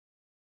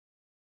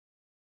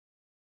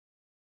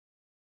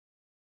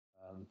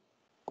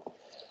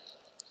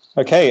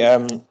Okay,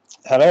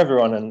 hello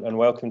everyone and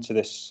welcome to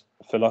this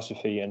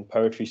philosophy and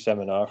poetry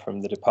seminar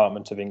from the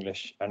Department of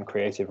English and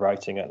Creative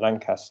Writing at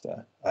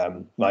Lancaster.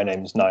 My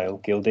name is Niall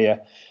Gildeer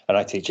and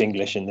I teach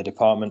English in the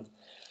department,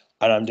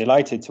 and I'm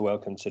delighted to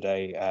welcome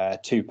today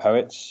two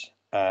poets,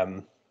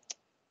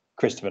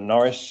 Christopher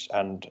Norris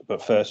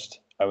but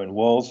first Eoghan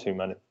Walls, whom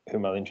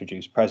I'll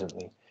introduce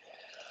presently.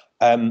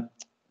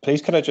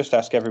 Please could I just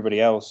ask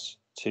everybody else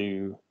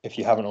to, if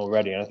you haven't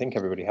already, and I think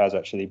everybody has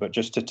actually, but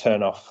just to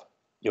turn off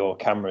your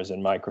cameras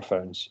and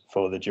microphones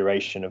for the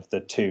duration of the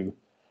two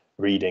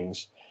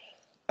readings.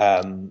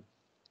 And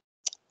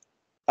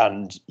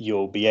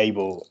you'll be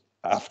able,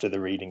 after the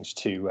readings,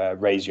 to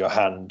raise your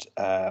hand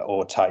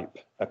or type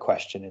a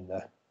question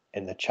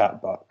in the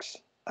chat box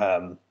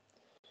in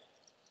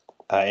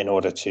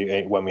order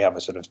to, when we have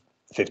a sort of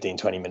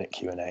 15-20 minute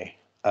Q&A.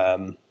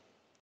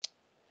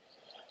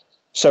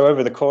 So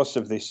over the course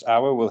of this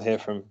hour, we'll hear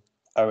from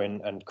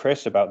Eoghan and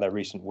Chris about their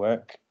recent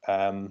work.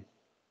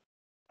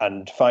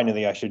 And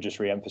finally, I should just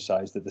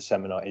re-emphasize that the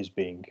seminar is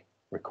being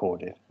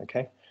recorded,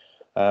 okay?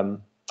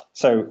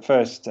 So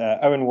first,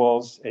 Eoghan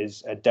Walls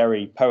is a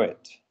Derry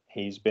poet.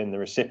 He's been the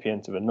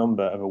recipient of a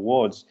number of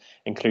awards,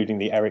 including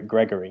the Eric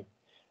Gregory,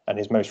 and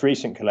his most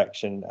recent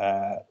collection,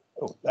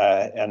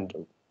 an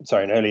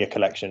earlier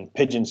collection,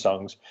 Pigeon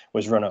Songs,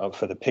 was runner-up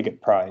for the Pigott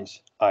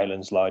Prize,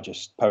 Ireland's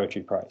largest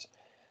poetry prize.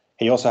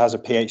 He also has a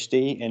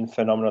PhD in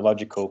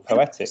phenomenological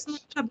poetics.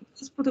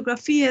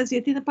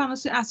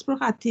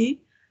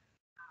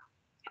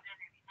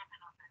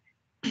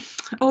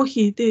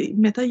 Όχι,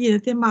 μετά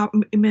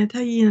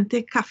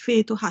γίνεται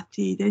καφέ το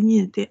χατί, δεν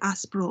γίνεται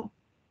άσπρο.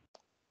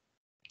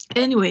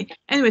 Anyway,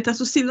 θα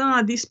σου στείλω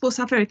να δεις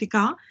πόσα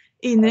φερετικά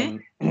είναι.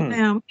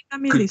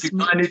 Could you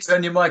kindly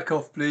turn your mic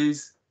off,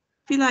 please?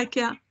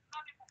 Φυλάκια.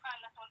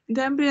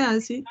 Δεν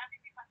πειράζει.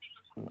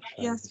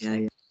 Yes.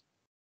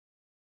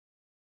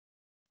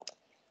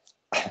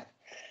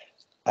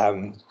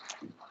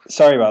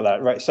 Sorry about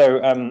that. Right, so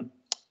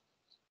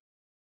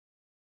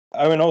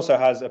Eoghan also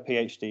has a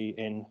PhD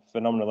in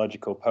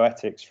phenomenological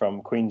poetics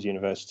from Queen's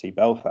University,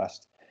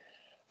 Belfast,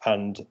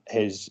 and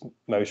his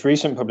most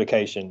recent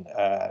publication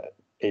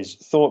is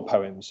Thought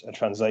Poems, a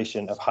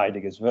translation of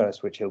Heidegger's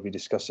verse, which he'll be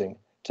discussing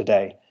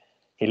today.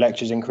 He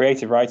lectures in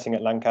creative writing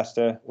at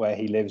Lancaster, where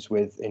he lives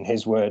with, in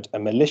his word, a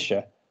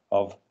militia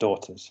of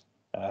daughters.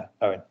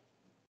 Eoghan.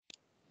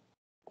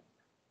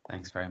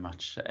 Thanks very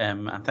much.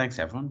 And thanks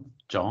everyone.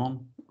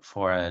 John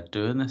for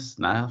doing this,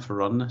 Niall for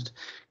running it,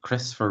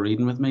 Chris for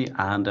reading with me,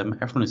 and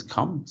everyone who's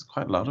come. It's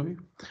quite a lot of you.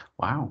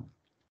 Wow.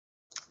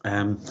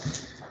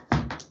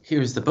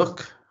 Here's the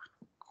book,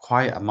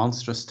 quite a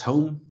monstrous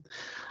tome.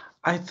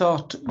 I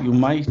thought you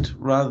might,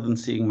 rather than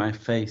seeing my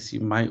face, you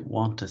might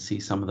want to see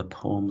some of the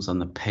poems on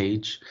the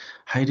page.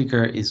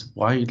 Heidegger is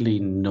widely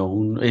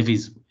known, he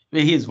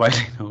is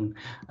widely known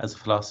as a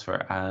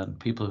philosopher, and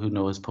people who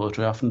know his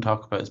poetry often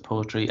talk about his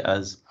poetry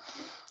as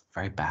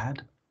very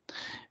bad.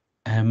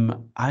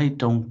 I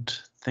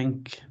don't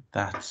think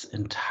that's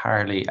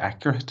entirely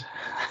accurate,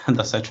 and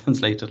thus I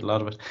translated a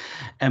lot of it.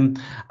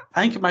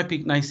 I think it might be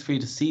nice for you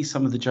to see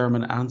some of the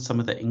German and some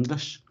of the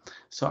English.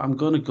 So I'm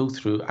going to go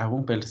through, I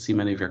won't be able to see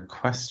many of your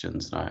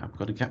questions now. I'm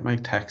going to get my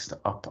text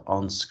up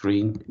on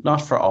screen,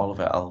 not for all of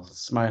it, I'll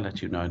smile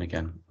at you now and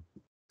again.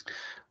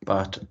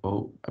 But,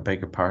 oh, I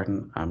beg your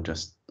pardon, I'm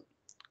just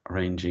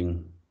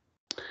arranging.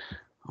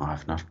 Oh,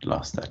 I've not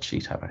lost that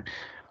sheet, have I?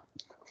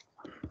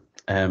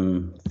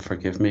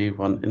 Forgive me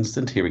one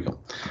instant. Here we go.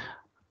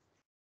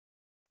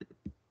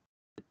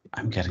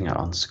 I'm getting it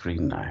on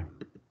screen now.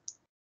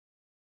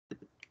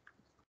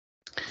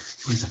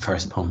 Here's the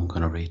first poem I'm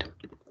going to read.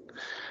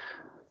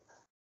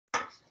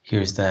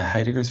 Here's the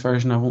Heidegger's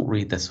version. I won't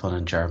read this one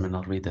in German.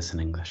 I'll read this in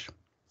English.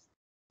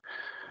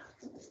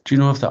 Do you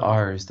know of the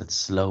hours that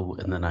slow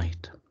in the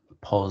night,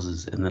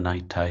 pauses in the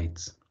night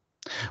tides,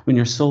 when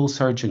your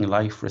soul-surging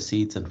life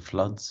recedes in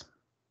floods,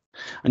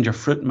 and your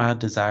fruit-mad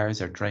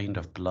desires are drained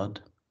of blood?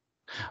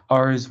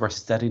 Hours where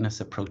steadiness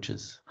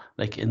approaches,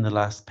 like in the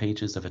last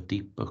pages of a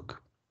deep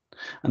book,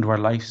 and where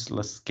life's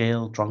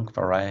scale-drunk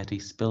variety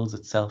spills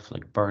itself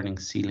like burning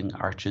ceiling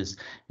arches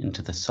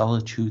into the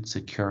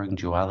solitude-securing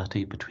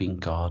duality between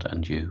God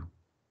and you.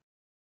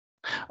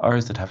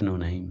 Hours that have no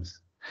names,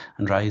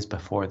 and rise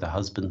before the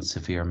husband's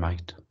severe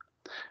might,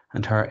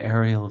 and her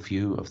aerial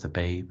view of the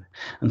babe,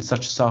 and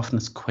such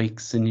softness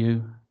quakes in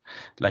you,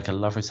 like a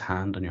lover's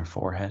hand on your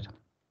forehead.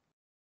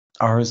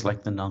 Hours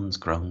like the nun's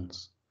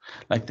groans,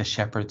 like the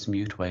shepherd's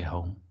mute way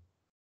home.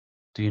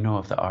 Do you know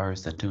of the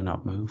hours that do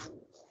not move?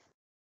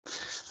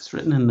 It's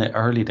written in the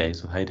early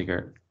days of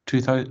Heidegger,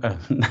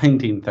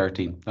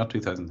 1913, not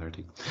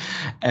 2013.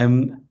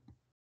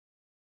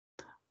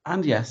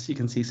 And yes, you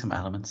can see some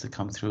elements that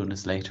come through in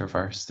his later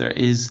verse. There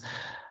is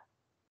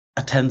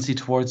a tendency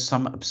towards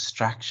some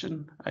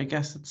abstraction, I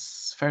guess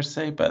it's fair to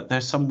say, but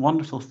there's some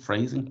wonderful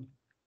phrasing.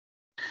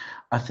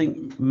 I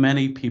think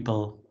many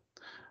people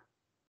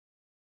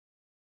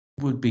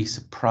would be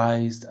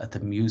surprised at the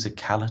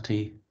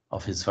musicality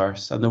of his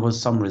verse, and there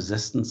was some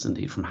resistance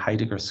indeed from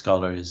Heidegger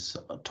scholars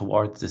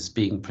towards this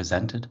being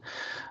presented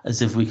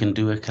as if we can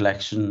do a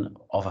collection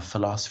of a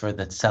philosopher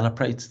that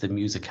celebrates the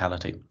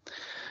musicality.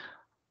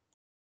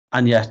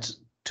 And yet,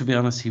 to be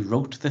honest, he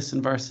wrote this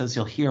in verse, as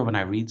you'll hear when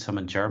I read some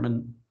in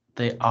German.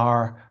 They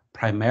are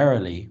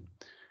primarily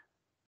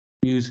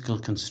musical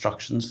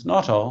constructions,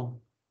 not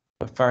all,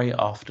 but very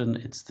often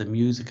it's the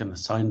music and the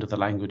sound of the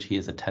language he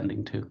is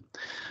attending to.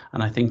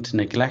 And I think to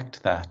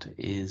neglect that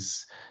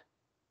is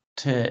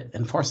to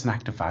enforce an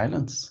act of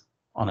violence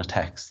on a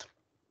text.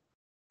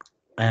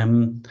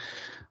 Now,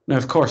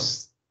 of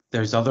course,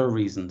 there's other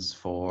reasons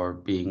for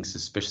being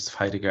suspicious of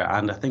Heidegger,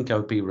 and I think I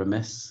would be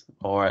remiss,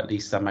 or at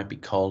least I might be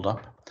called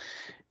up,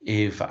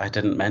 if I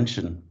didn't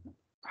mention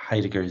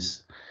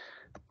Heidegger's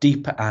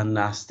deep and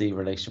nasty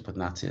relationship with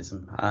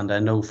Nazism. And I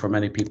know for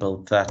many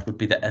people that would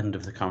be the end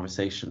of the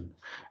conversation.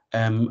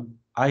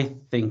 I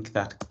think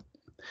that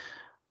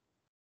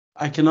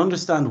I can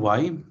understand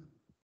why.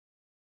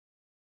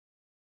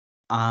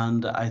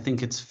 And I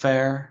think it's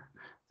fair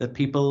that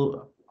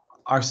people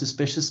are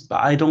suspicious,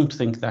 but I don't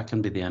think that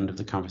can be the end of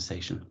the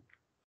conversation.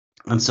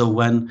 And so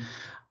when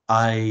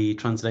I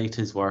translate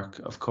his work,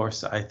 of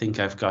course, I think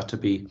I've got to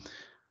be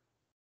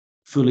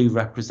fully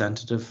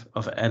representative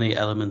of any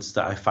elements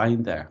that I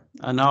find there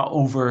and not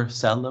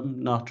oversell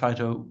them, not try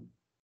to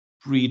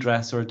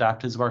redress or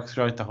adapt his work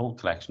throughout the whole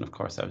collection. Of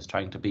course, I was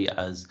trying to be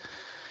as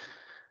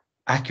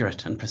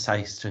accurate and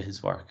precise to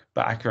his work,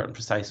 but accurate and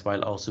precise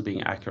while also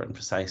being accurate and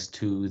precise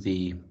to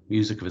the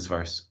music of his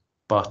verse.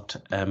 But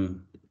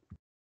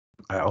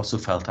I also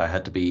felt I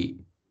had to be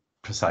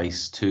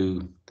precise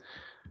to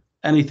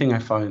anything I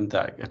found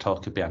that at all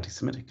could be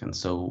anti-Semitic. And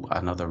so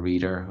another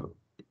reader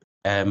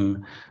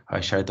I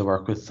shared the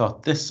work with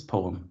thought this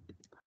poem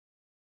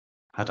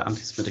had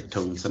anti-Semitic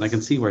tones, and I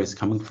can see where he's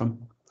coming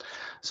from.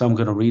 So I'm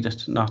going to read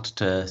it, not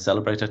to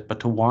celebrate it,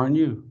 but to warn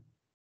you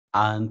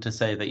and to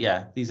say that,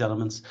 yeah, these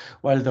elements,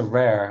 while they're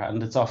rare,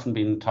 and it's often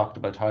been talked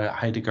about how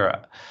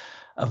Heidegger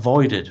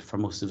avoided for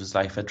most of his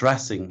life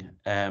addressing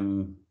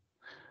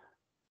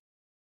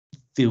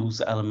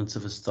those elements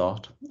of his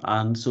thought,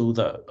 and so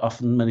that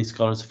often many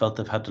scholars felt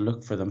they've had to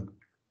look for them.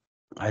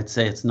 I'd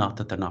say it's not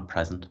that they're not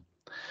present.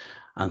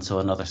 And so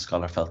another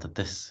scholar felt that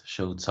this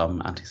showed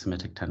some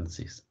anti-Semitic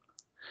tendencies.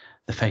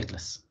 The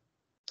faithless.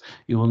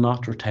 You will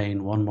not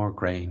retain one more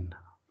grain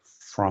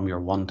from your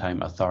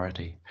one-time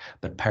authority,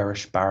 but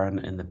perish barren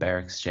in the bare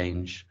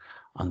exchange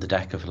on the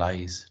deck of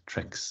lies,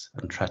 tricks,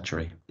 and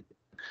treachery.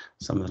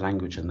 Some of the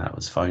language in that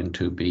was found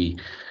to be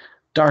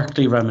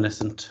darkly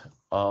reminiscent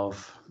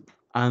of,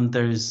 and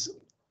there's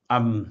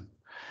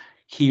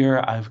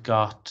here I've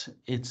got,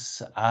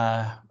 it's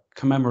a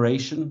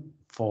commemoration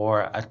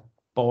for a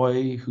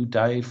boy who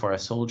died, for a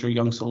soldier,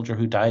 young soldier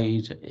who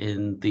died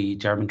in the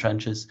German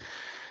trenches.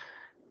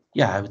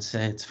 Yeah, I would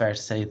say it's fair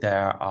to say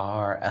there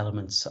are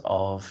elements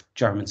of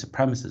German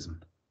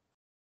supremacism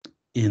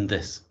in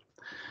this.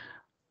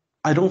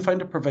 I don't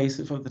find it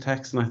pervasive of the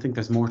text, and I think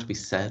there's more to be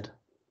said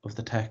of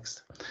the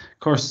text. Of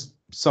course,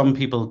 some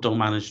people don't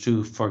manage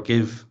to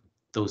forgive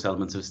those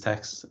elements of his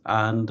text,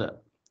 and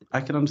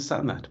I can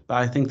understand that, but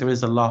I think there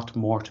is a lot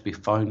more to be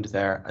found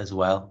there as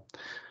well.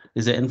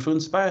 Is it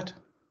influenced by it?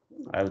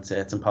 I would say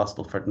it's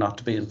impossible for it not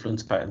to be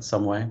influenced by it in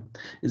some way.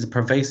 Is it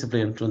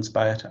pervasively influenced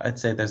by it? I'd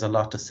say there's a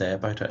lot to say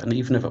about it. And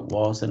even if it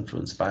was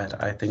influenced by it,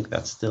 I think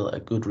that's still a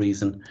good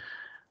reason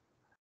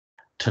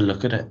to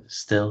look at it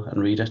still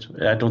and read it.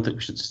 I don't think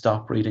we should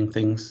stop reading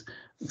things,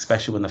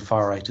 especially when the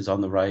far right is on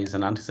the rise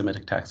and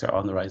anti-Semitic texts are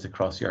on the rise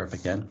across Europe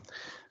again.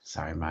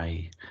 Sorry,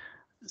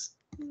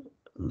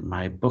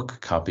 my book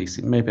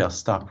copies, maybe I'll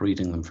stop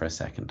reading them for a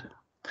second.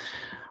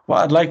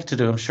 What I'd like to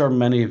do, I'm sure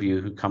many of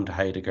you who come to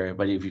Heidegger,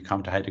 many of you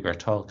come to Heidegger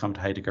at all, come to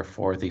Heidegger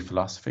for the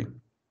philosophy.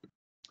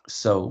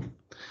 So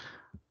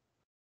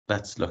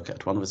let's look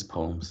at one of his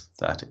poems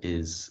that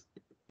is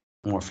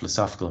more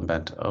philosophical and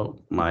bent.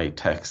 Oh, my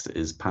text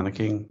is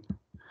panicking.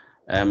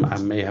 I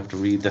may have to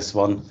read this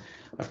one.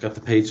 I've got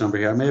the page number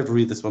here. I may have to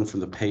read this one from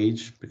the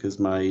page because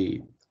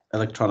my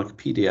electronic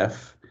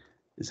PDF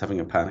is having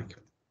a panic.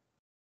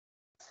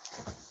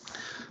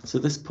 So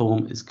this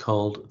poem is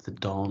called The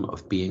Dawn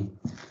of Being.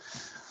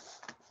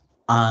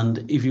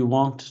 And if you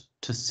want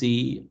to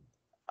see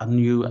a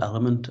new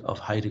element of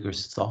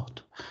Heidegger's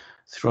thought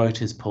throughout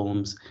his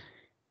poems,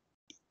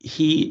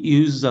 he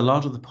uses a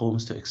lot of the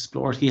poems to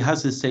explore it. He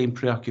has his same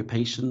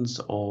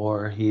preoccupations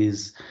or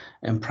his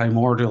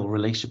primordial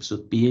relationships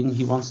with being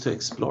he wants to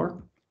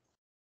explore.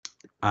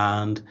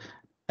 And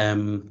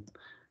in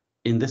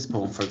this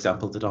poem, for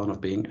example, The Dawn of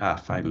Being,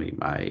 finally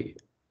my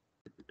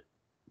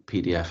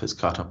PDF has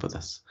caught up with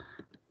us.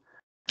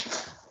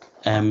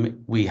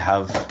 We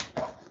have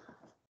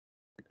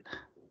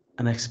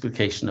an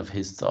explication of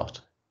his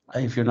thought.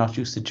 If you're not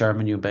used to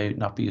German, you may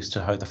not be used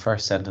to how the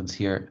first sentence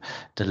here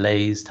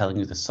delays telling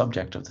you the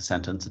subject of the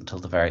sentence until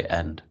the very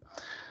end.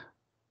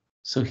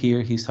 So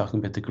here he's talking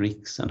about the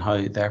Greeks and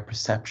how their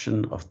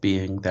perception of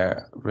being,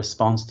 their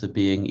response to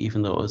being,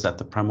 even though it was at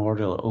the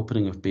primordial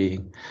opening of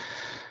being,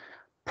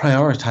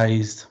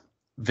 prioritized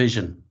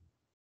vision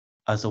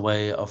as a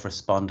way of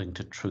responding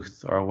to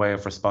truth, or a way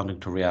of responding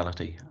to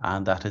reality,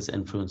 and that has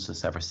influenced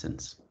us ever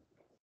since.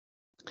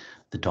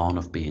 The dawn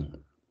of being.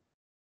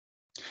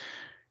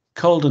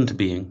 Called into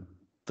being,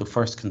 though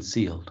first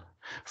concealed,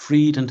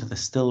 freed into the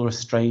still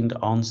restrained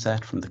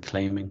onset from the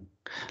claiming,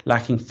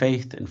 lacking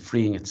faith in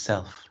freeing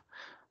itself,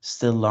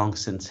 still long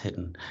since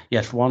hidden,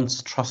 yet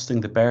once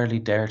trusting the barely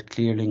dared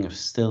clearing of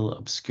still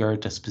obscure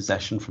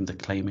dispossession from the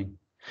claiming,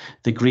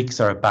 the Greeks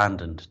are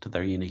abandoned to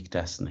their unique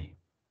destiny.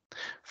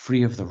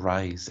 Free of the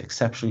rise,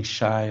 exceptionally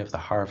shy of the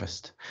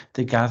harvest,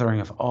 the gathering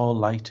of all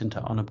light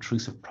into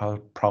unobtrusive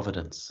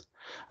providence,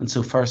 and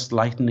so first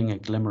lightening a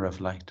glimmer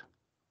of light.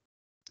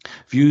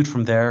 Viewed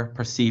from there,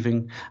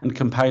 perceiving, and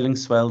compiling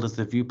swelled as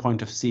the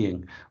viewpoint of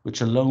seeing,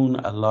 which alone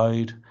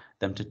allowed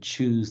them to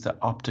choose the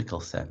optical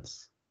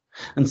sense.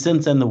 And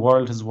since then the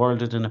world has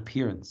worlded in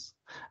appearance,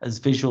 as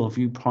visual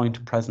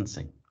viewpoint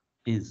presencing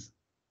is.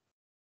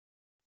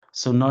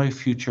 So now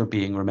future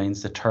being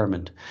remains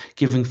determined,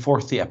 giving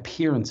forth the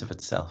appearance of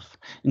itself,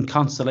 in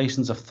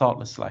constellations of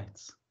thoughtless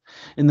lights.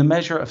 In the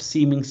measure of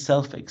seeming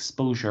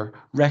self-exposure,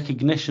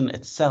 recognition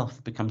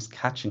itself becomes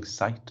catching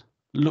sight,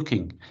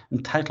 looking,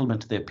 entitlement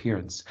to the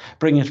appearance,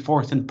 bring it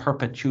forth in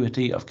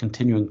perpetuity of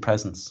continuing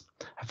presence,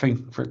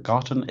 having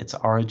forgotten its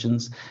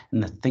origins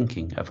in the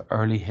thinking of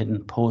early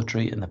hidden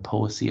poetry in the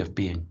poesy of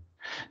being.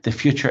 The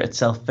future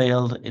itself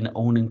failed in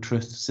owning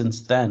truth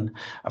since then,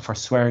 a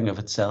forswearing of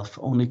itself,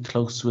 only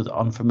close with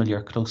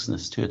unfamiliar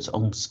closeness to its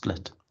own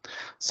split.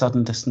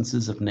 Sudden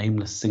distances of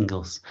nameless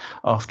singles,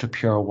 after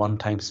pure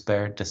one-time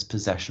spared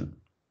dispossession.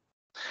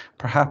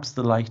 Perhaps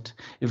the light,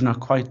 if not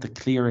quite the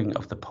clearing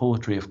of the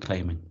poetry of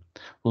claiming,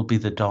 will be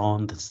the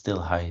dawn that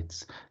still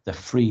hides, the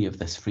free of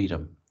this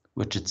freedom,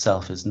 which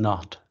itself is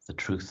not the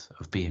truth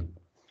of being.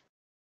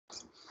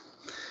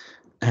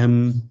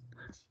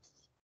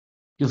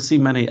 You'll see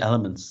many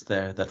elements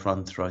there that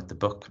run throughout the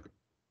book.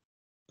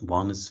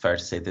 One is fair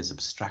to say there's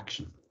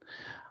abstraction.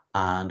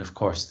 And of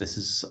course, this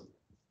is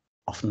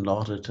often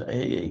lauded.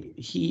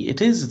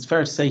 It's fair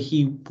to say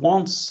he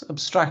wants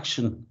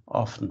abstraction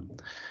often.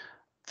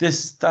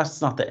 That's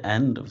not the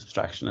end of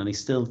abstraction, and he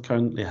still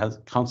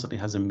constantly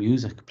has a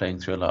music playing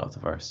through a lot of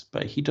the verse.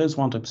 But he does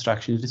want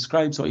abstraction. He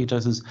describes what he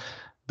does as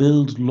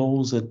build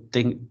laws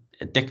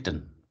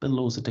addictin,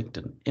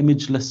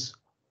 imageless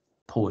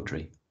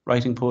poetry.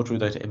 Writing poetry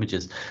without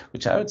images,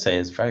 which I would say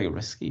is very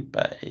risky,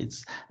 but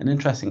it's an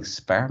interesting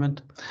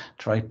experiment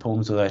to write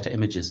poems without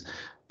images.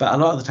 But a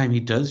lot of the time he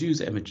does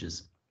use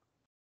images,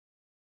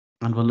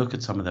 and we'll look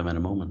at some of them in a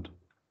moment.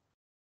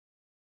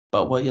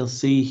 But what you'll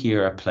see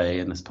here at play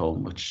in this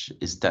poem, which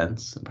is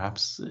dense and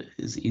perhaps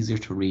is easier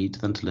to read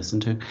than to listen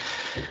to,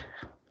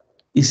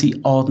 you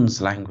see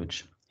Auden's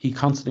language. He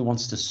constantly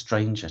wants to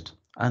strange it,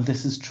 and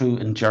this is true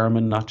in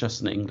German, not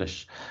just in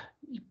English.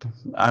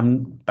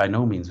 I'm by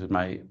no means with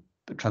my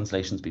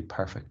translations be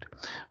perfect,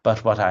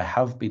 but what I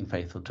have been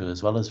faithful to,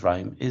 as well as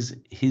rhyme, is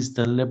his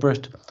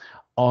deliberate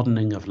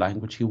audening of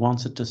language. He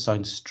wants it to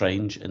sound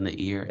strange in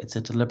the ear. It's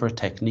a deliberate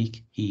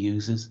technique he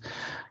uses,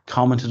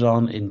 commented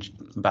on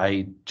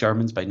by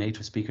Germans, by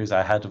native speakers.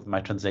 I had my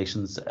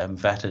translations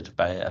vetted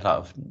by a lot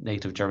of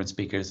native German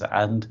speakers,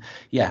 and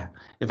yeah,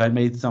 if I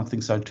made something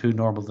sound too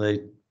normal,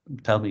 they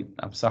tell me,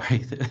 I'm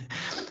sorry.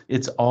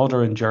 It's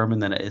odder in German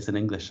than it is in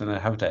English, and I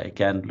have to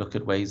again look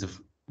at ways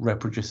of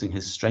reproducing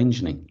his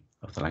strangening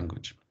of the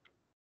language.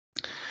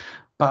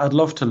 But I'd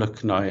love to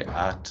look now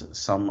at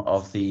some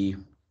of the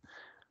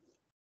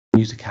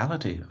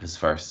musicality of his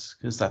verse,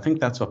 because I think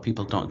that's what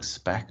people don't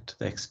expect.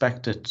 They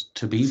expect it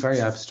to be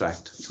very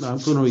abstract. Now I'm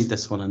going to read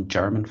this one in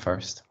German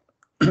first.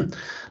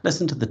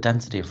 Listen to the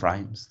density of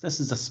rhymes. This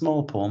is a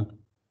small poem.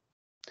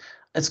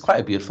 It's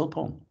quite a beautiful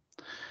poem.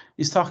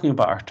 He's talking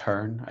about our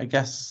turn, I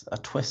guess, a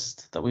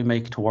twist that we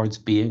make towards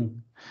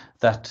being,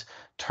 that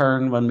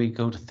turn when we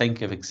go to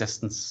think of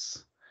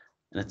existence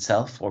in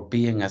itself or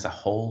being as a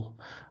whole.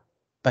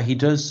 But he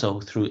does so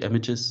through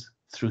images,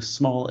 through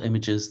small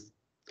images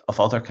of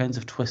other kinds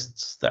of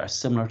twists that are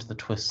similar to the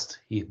twist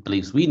he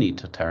believes we need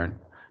to turn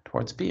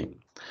towards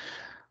being.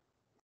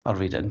 I'll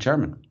read it in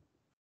German.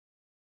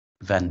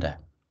 Wände.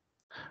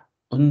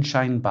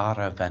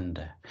 Unscheinbare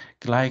Wände,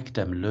 gleich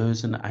dem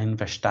Lösen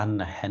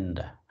einverstandene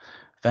Hände.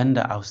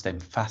 Wände aus dem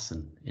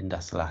Fassen in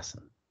das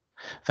Lassen.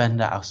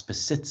 Wände aus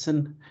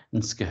Besitzen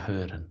ins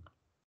Gehören.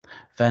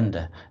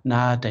 Wände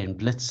nahe den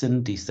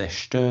Blitzen, die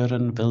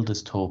zerstören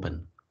wildes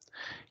Toben.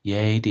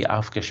 Je die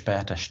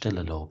aufgesperrte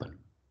Stille loben.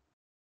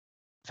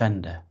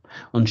 Wände,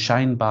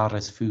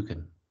 unscheinbares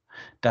Fügen,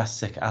 dass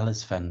sich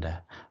alles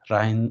wende,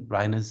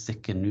 reines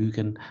sich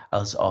genügen,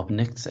 als ob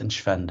nichts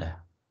entschwende.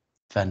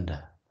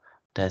 Wände,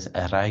 des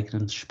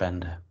Ereignens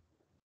Spende.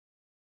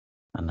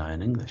 And now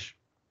in English.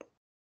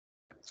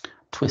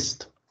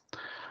 Twist,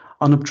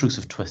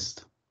 unobtrusive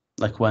twist,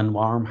 like when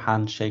warm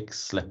handshakes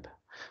slip,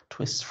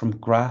 twist from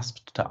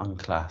grasped to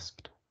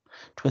unclasped,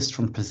 twist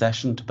from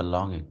possession to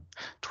belonging,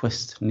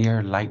 twist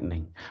near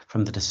lightning,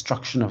 from the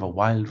destruction of a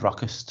wild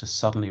ruckus to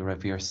suddenly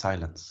revere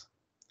silence.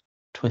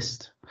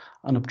 Twist,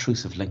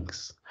 unobtrusive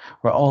links,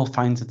 where all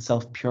finds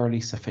itself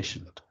purely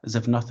sufficient, as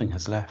if nothing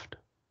has left.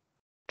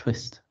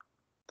 twist,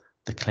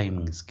 the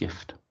claiming's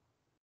gift.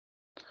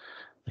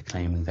 The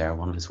claiming there,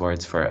 one of his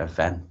words for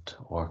event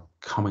or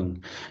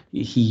coming.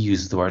 He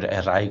used the word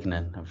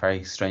ereignen, a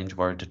very strange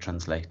word to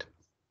translate.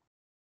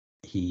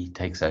 He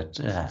takes out,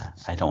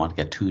 I don't want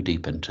to get too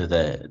deep into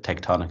the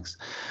tectonics,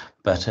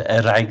 but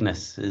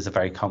ereignis is a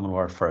very common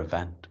word for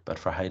event, but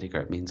for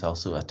Heidegger it means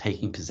also a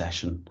taking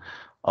possession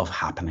of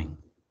happening.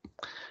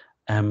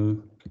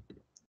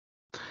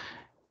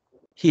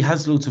 He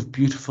has loads of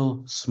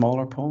beautiful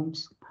smaller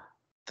poems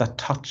that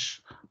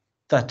touch,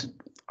 that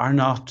are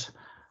not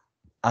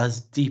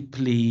as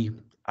deeply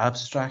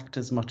abstract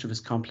as much of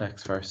his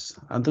complex verse,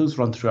 and those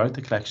run throughout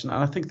the collection,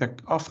 and I think they're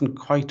often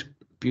quite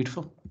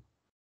beautiful.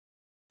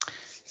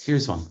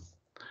 Here's one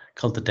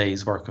called The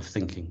Day's Work of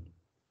Thinking.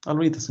 I'll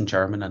read this in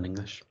German and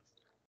English.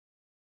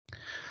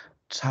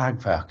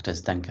 Tagwerk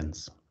des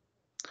Denkens.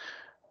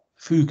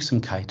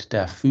 Fügsamkeit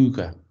der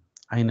Füge,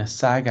 eine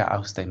Sage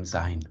aus dem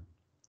Sein.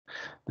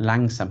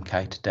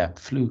 Langsamkeit der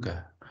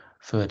Pflüge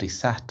für die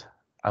Satt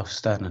auf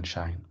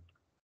Sternenschein.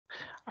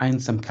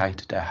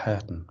 Einsamkeit der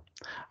Hirten,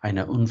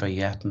 eine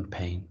unverjährten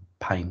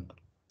Pein.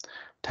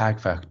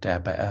 Tagwerk der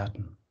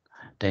Beerden,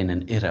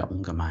 denen irre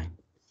ungemein.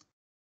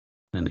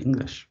 In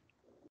English.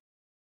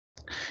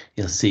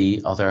 You'll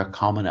see other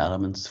common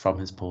elements from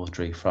his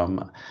poetry,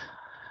 from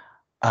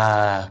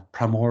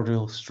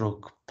primordial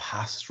stroke,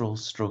 pastoral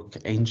stroke,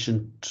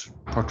 ancient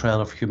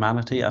portrayal of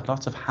humanity, and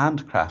lots of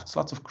handcrafts,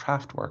 lots of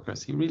craft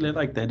workers. He really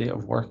liked the idea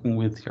of working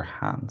with your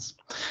hands.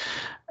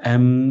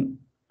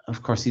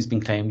 Of course, he's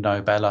been claimed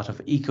now by a lot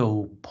of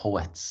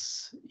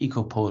eco-poets,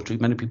 eco-poetry.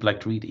 Many people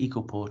like to read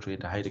eco-poetry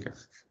into Heidegger.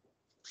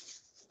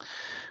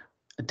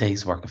 A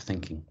Day's Work of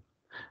Thinking.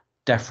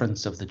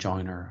 Deference of the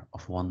joiner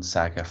of one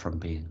saga from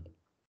being.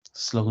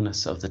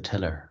 Slowness of the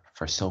tiller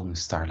for sowing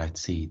starlight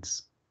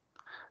seeds.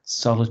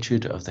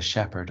 Solitude of the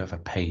shepherd of a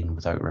pain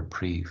without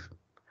reprieve.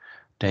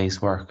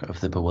 Day's work of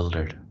the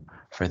bewildered,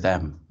 for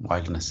them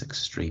wildness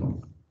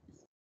extreme.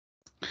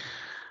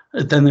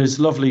 Then there's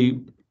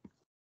lovely,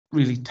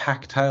 really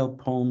tactile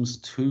poems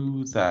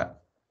too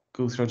that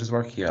go throughout his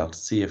work. Here, I'll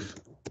see if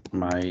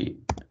my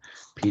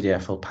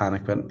PDF will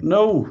panic. But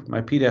no,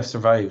 my PDF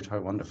survived. How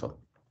wonderful.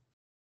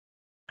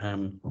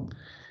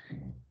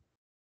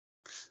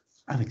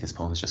 I think this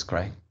poem is just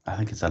great. I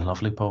think it's a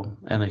lovely poem,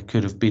 and it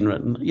could have been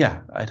written.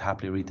 Yeah, I'd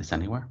happily read this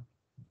anywhere,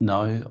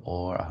 now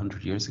or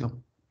 100 years ago.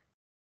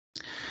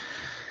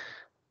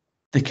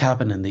 The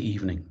cabin in the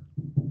evening.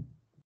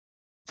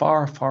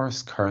 Far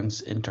forest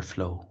currents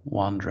interflow,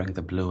 wandering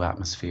the blue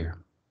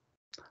atmosphere.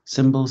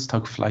 Symbols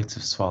tug flights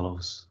of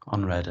swallows,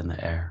 unread in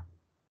the air.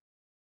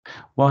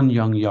 One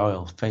young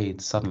yowl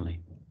fades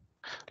suddenly.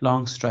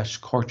 Long stretched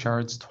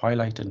courtyards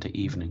twilight into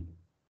evening.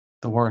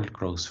 The world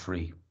grows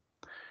free.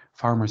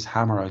 Farmers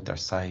hammer out their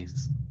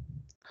scythes.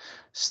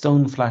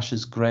 Stone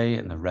flashes grey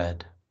in the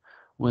red.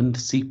 Wind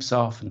seeps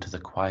off into the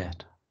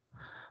quiet.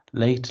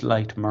 Late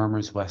light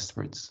murmurs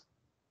westwards.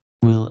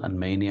 Will and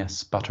mania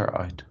sputter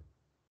out.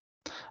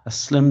 A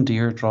slim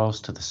deer draws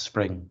to the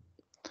spring.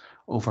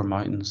 Over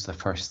mountains the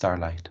first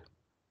starlight.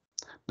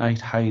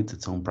 Night hides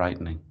its own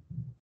brightening.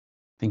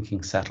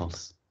 Thinking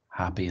settles,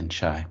 happy and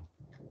shy.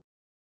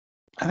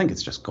 I think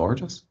it's just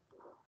gorgeous.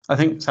 I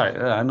think, sorry,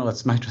 I know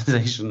it's my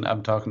translation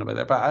I'm talking about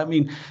there, but I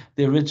mean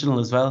the original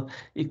as well.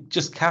 It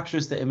just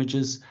captures the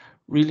images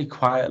really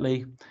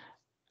quietly.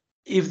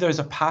 If there's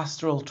a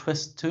pastoral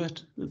twist to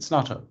it, it's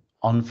not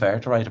unfair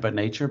to write about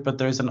nature, but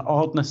there's an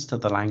oddness to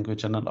the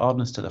language and an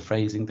oddness to the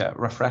phrasing that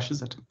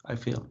refreshes it, I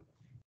feel.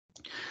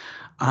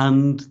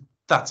 And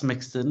that's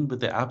mixed in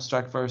with the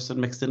abstract verse and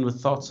mixed in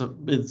with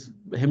with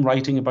him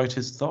writing about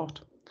his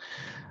thought.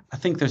 I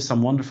think there's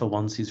some wonderful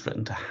ones he's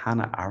written to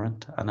Hannah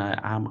Arendt, and I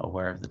am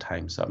aware of the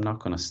time, so I'm not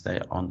going to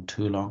stay on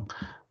too long.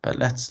 But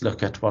let's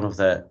look at one of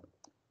the...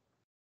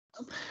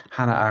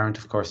 Hannah Arendt,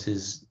 of course,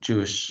 his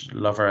Jewish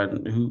lover,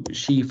 and who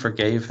she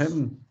forgave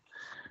him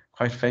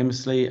quite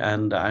famously,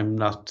 and I'm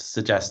not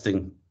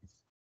suggesting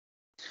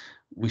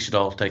we should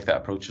all take that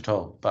approach at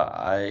all, but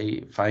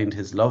I find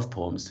his love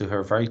poems to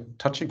her very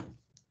touching.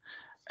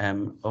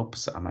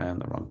 Oops, am I on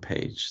the wrong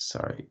page?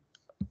 Sorry.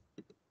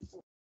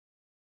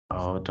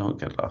 Oh, don't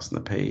get lost in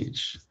the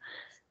page.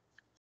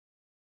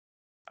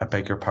 I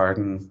beg your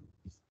pardon.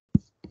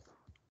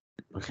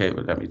 Okay,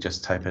 well, let me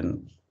just type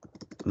in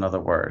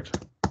another word.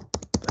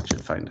 That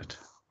should find it.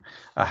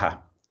 Aha.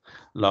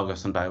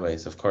 Logos and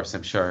byways. Of course,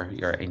 I'm sure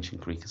your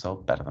ancient Greek is all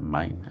better than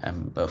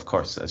mine. But of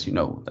course, as you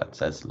know, that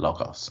says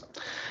logos.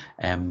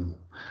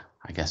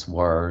 I guess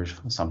word,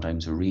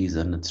 sometimes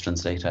reason it's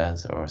translated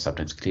as, or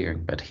sometimes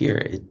clearing. But here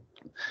it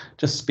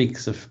just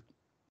speaks of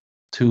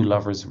two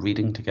lovers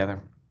reading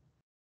together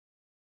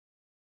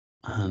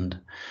and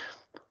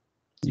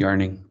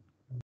yearning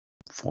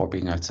for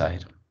being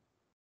outside.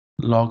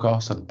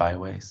 Logos and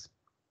byways.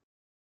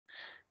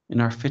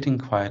 In our fitting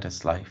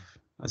quietest life,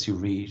 as you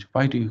read,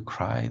 why do you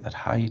cry that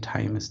high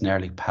time is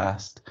nearly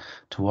past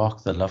to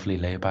walk the lovely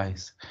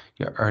laybys,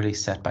 your early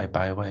set by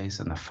byways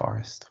in the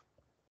forest?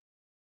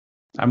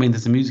 I mean,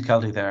 there's a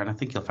musicality there, and I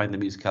think you'll find the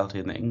musicality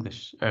in the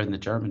English, or in the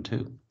German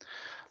too.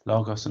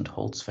 Logos and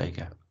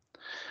Holzwege.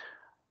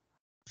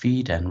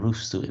 Wie denn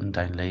rufst du in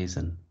dein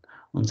Lesen,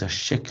 unser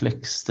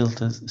schicklich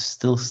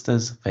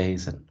stillstes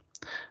Wesen,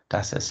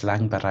 das es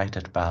lang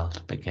bereitet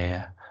bald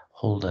begehe,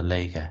 holde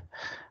lege,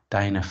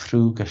 deine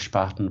früh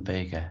gesparten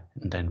Wege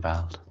in den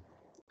Wald.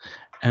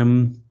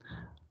 I'm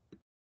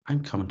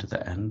coming to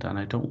the end and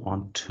I don't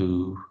want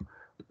to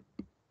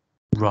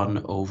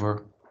run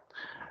over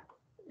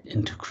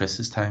into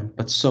Chris's time,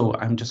 but so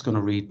I'm just going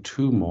to read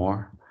two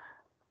more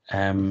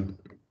and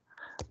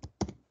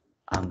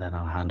then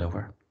I'll hand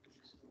over.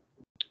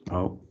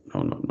 Oh,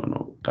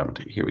 no, damn it,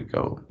 here we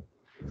go.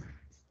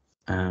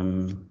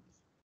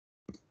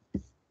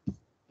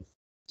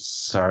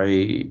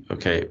 Sorry,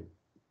 okay,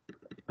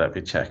 let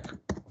me check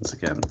once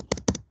again.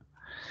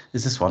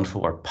 Is this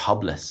wonderful word,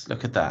 publis?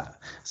 Look at that.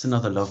 It's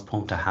another love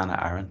poem to Hannah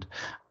Arendt.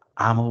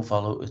 Amo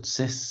volo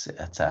utsis.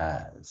 It's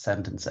a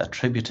sentence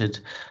attributed,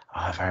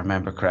 if I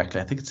remember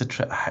correctly, I think it's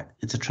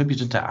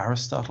attributed to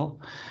Aristotle.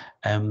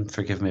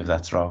 Forgive me if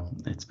that's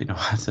wrong. It's been a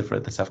while since I've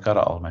read this. I've got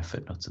all my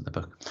footnotes in the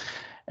book.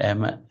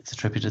 It's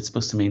attributed, it's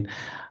supposed to mean,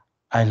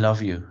 I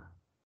love you.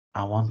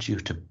 I want you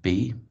to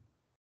be.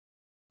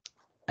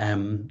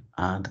 And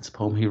it's a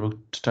poem he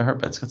wrote to her,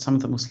 but it's got some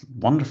of the most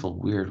wonderful,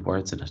 weird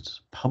words in it.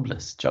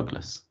 Publis,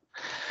 juglus.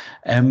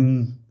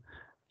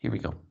 Here we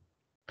go.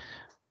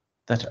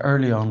 That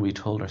early on we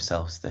told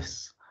ourselves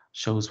this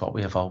shows what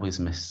we have always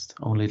missed,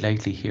 only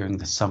lately hearing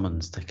the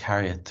summons to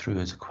carry it through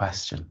as a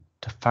question,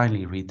 to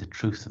finally read the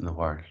truth in the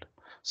world,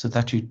 so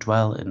that you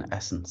dwell in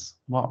essence.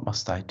 What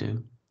must I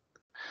do?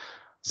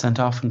 Sent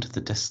off into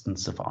the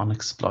distance of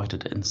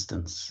unexploited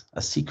instance,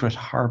 a secret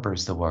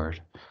harbours the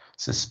word,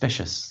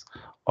 suspicious,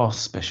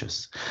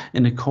 auspicious,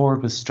 in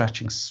accord with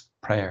stretching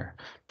prayer,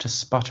 to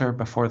sputter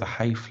before the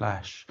high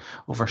flash,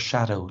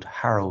 overshadowed,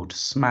 harrowed,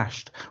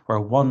 smashed,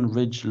 where one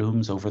ridge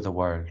looms over the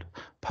world,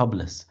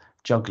 publis,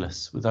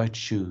 jugless, without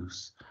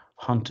shoes,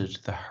 hunted,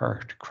 the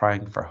hurt,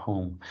 crying for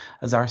home,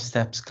 as our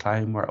steps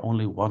climb where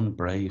only one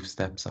brave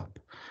steps up,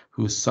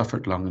 who has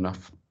suffered long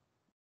enough,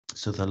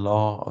 so the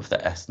law of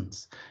the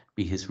essence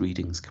be his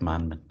reading's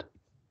commandment.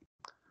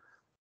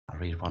 I'll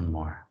read one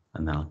more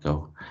and then I'll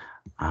go.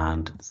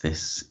 And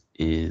this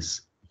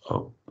is,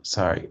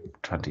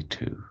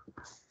 22.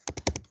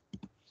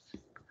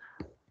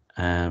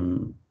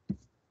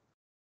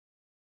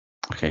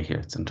 Okay, here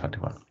it's in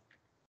 21.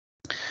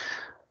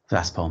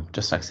 Last poem.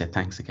 Just like to say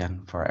thanks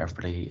again for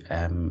everybody.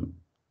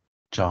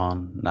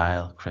 John,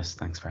 Niall, Chris,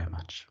 thanks very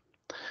much.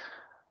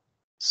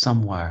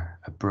 Somewhere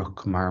a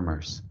brook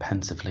murmurs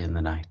pensively in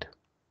the night.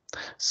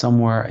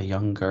 Somewhere a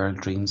young girl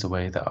dreams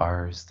away the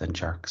hours, then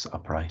jerks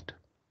upright.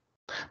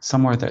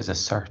 Somewhere there's a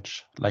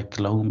search, like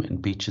gloam in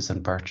beeches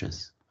and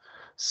birches.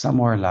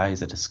 Somewhere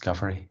lies a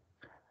discovery,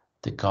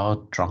 the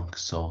God-drunk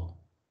soul,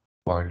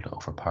 world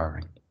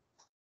overpowering.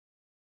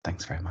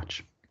 Thanks very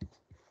much.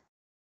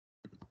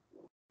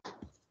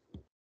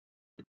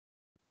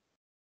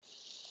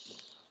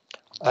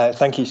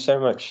 Thank you so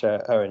much,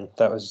 Owen.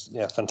 That was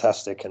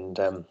fantastic, and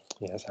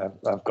yes,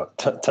 I've got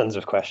tons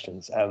of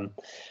questions.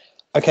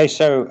 Okay,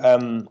 so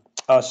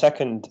our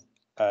second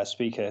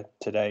speaker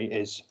today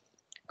is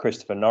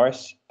Christopher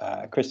Norris.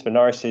 Christopher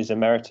Norris is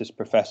Emeritus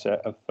Professor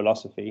of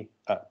Philosophy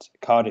at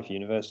Cardiff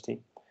University.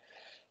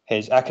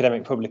 His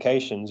academic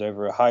publications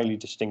over a highly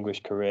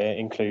distinguished career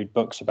include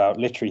books about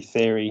literary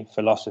theory,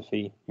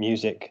 philosophy,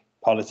 music,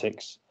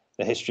 politics,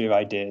 the history of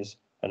ideas,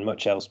 and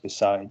much else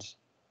besides.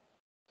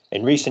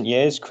 In recent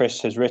years,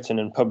 Chris has written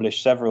and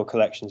published several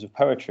collections of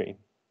poetry,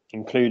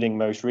 including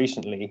most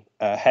recently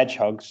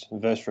Hedgehogs,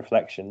 Verse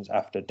Reflections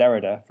after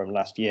Derrida from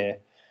last year,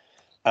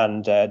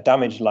 and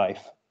Damaged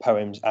Life,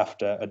 Poems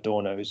after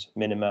Adorno's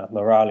Minima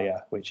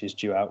Moralia, which is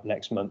due out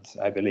next month,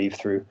 I believe,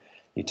 through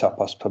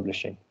Utopos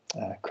Publishing.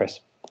 Chris.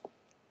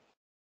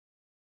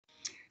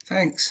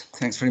 Thanks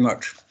very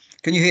much.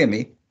 Can you hear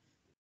me?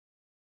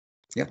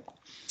 Yeah.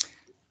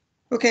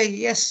 Okay,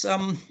 yes.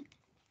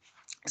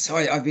 So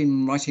I've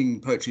been writing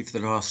poetry for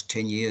the last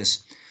 10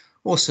 years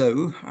or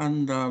so,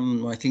 and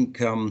I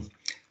think on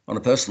a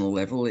personal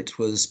level, it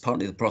was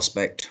partly the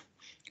prospect,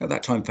 at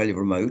that time fairly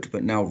remote,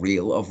 but now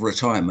real, of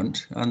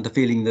retirement, and the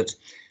feeling that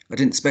I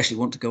didn't especially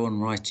want to go on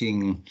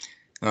writing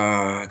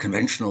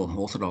conventional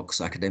orthodox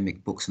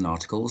academic books and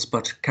articles,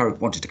 but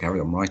wanted to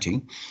carry on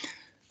writing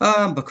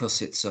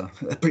because it's a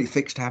pretty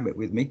fixed habit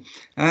with me.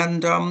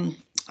 And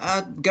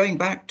going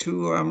back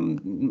to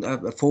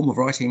a form of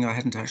writing I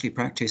hadn't actually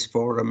practiced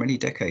for many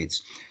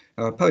decades,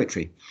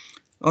 poetry.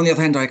 On the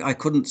other hand, I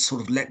couldn't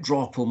sort of let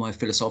drop all my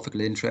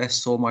philosophical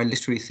interests or my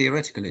literary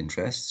theoretical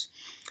interests.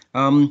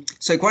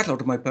 So quite a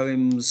lot of my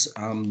poems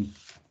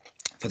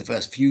for the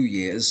first few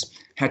years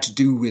had to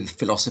do with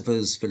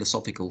philosophers,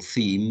 philosophical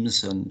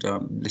themes and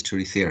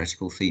literary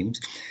theoretical themes.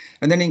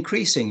 And then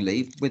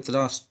increasingly, with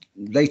the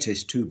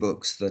latest two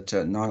books that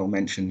Niall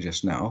mentioned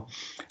just now,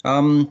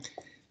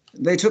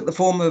 they took the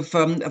form of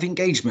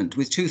engagement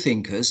with two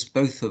thinkers,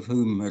 both of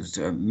whom had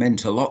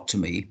meant a lot to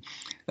me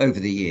over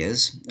the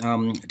years,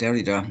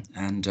 Derrida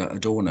and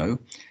Adorno.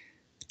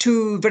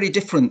 Two very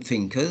different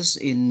thinkers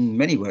in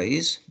many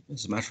ways,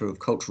 as a matter of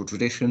cultural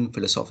tradition,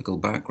 philosophical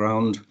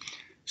background,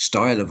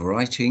 style of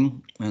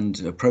writing and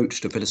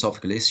approach to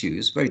philosophical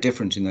issues, very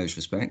different in those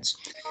respects,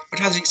 but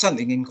having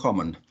something in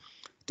common.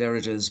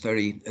 Derrida's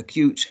very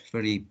acute,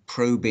 very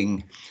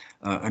probing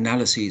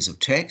analyses of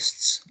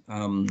texts,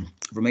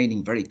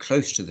 remaining very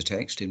close to the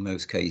text in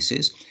most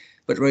cases,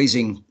 but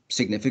raising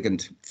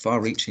significant,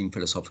 far-reaching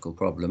philosophical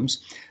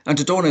problems, and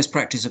Adorno's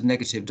practice of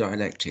negative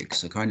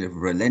dialectics, a kind of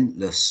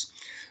relentless,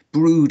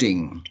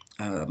 brooding,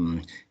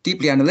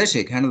 deeply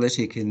analytic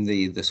in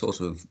the sort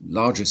of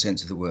larger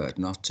sense of the word,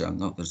 not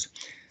that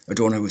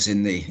Adorno was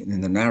in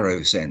the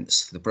narrow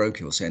sense, the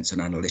parochial sense, an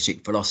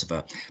analytic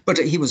philosopher, but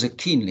he was a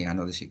keenly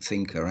analytic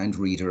thinker and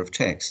reader of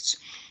texts.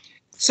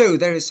 So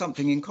there is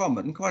something in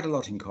common, quite a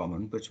lot in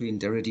common, between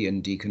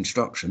Derridian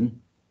deconstruction,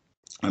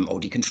 or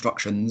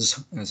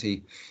deconstructions, as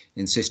he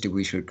insisted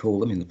we should call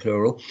them in the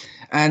plural,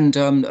 and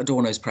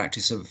Adorno's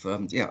practice of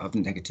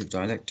negative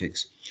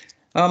dialectics.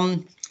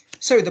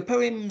 So the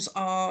poems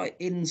are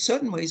in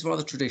certain ways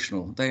rather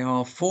traditional. They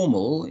are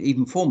formal,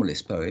 even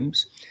formalist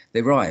poems.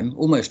 They rhyme,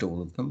 almost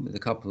all of them, with a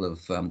couple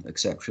of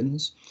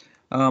exceptions.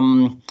 They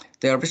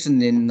are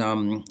written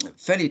in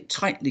fairly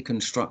tightly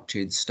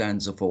constructed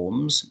stanza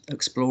forms,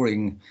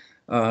 exploring,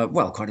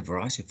 quite a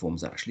variety of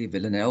forms actually,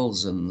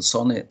 villanelles and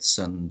sonnets,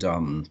 and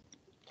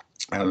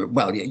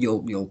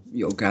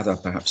you'll gather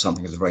perhaps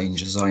something of the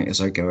range as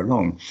I go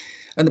along.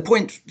 And the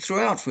point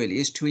throughout really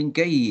is to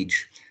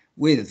engage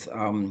with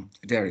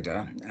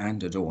Derrida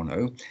and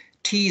Adorno,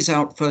 tease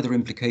out further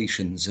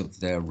implications of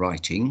their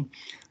writing,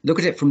 look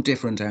at it from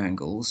different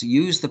angles,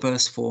 use the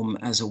verse form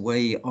as a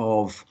way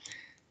of,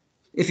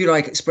 if you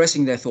like,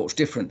 expressing their thoughts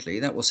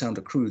differently. That will sound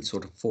a crude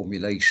sort of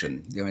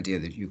formulation, the idea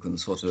that you can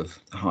sort of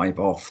hive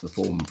off the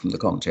form from the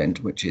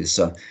content, which is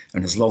and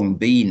has long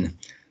been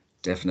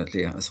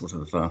definitely a sort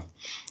of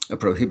a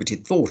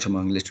prohibited thought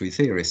among literary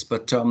theorists.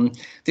 But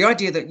the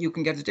idea that you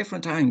can get a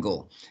different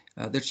angle,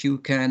 that you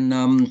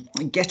can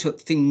get at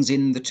things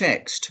in the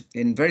text,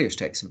 in various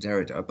texts of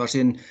Derrida, but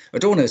in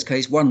Adorno's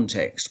case, one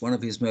text, one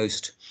of his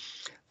most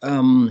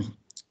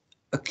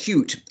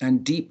acute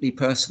and deeply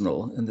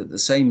personal, and at the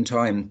same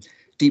time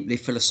deeply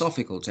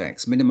philosophical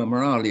texts, Minima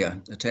Moralia,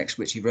 a text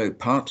which he wrote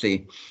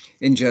partly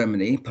in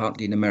Germany,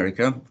 partly in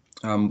America,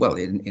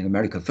 in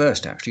America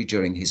first, actually,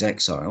 during his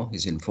exile,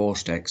 his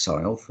enforced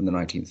exile from the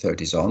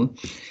 1930s on.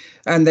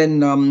 And then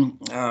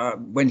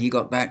when he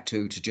got back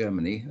to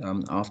Germany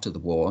after the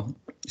war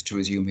to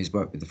resume his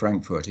work with the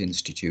Frankfurt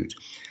Institute,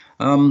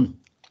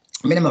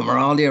 Minima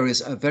Moralia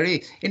is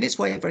in its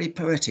way, a very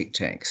poetic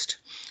text.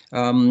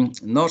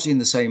 Not in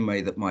the same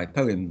way that my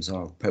poems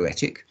are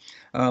poetic.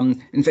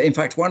 In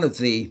fact, one of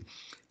the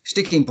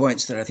sticking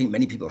points that I think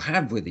many people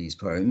have with these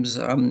poems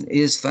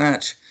is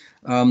that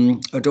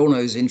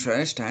Adorno's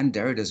interest and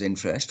Derrida's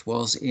interest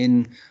was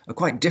in a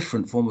quite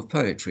different form of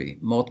poetry,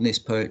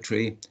 modernist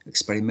poetry,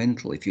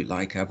 experimental, if you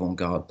like,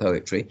 avant-garde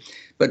poetry,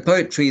 but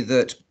poetry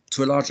that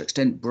to a large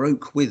extent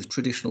broke with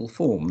traditional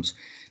forms.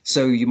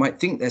 So you might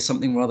think there's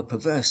something rather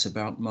perverse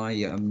about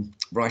my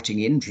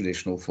writing in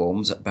traditional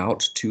forms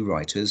about two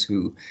writers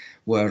who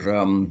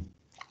were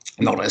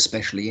not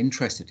especially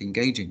interested in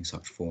engaging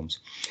such forms.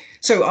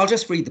 So I'll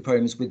just read the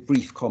poems with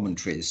brief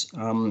commentaries,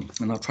 and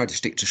I'll try to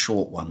stick to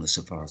short ones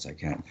so far as I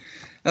can.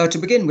 To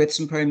begin with,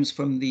 some poems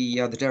from the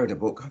Derrida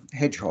book,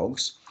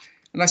 Hedgehogs.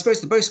 And I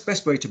suppose the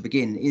best way to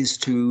begin is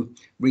to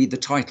read the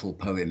title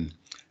poem,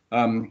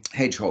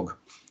 Hedgehog.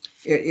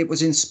 It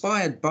was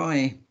inspired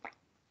by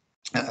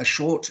a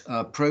short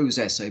prose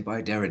essay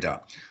by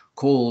Derrida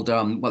called,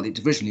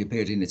 it originally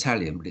appeared in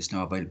Italian, but it's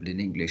now available in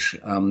English,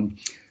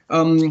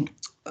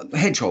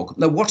 Hedgehog.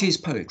 Now, what is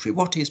poetry?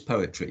 What is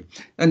poetry?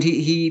 And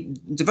he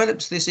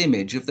develops this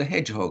image of the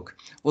hedgehog,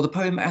 or the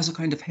poem as a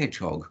kind of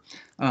hedgehog,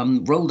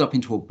 rolled up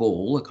into a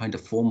ball, a kind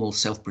of formal,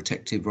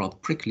 self-protective, rather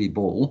prickly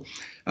ball,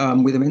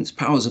 with immense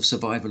powers of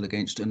survival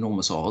against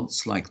enormous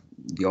odds, like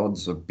the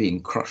odds of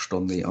being crushed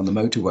on the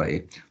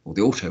motorway, or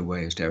the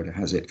autoway, as Derrida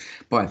has it,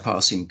 by a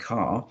passing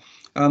car.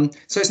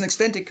 So it's an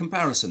extended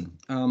comparison.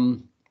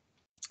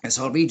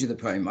 So I'll read you the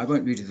poem. I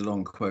won't read you the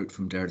long quote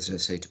from Derrida's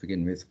essay to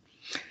begin with.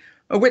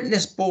 A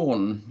witness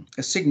born,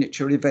 a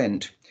signature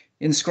event,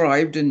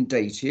 inscribed and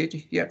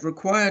dated, yet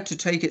required to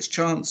take its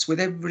chance with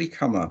every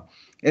comer,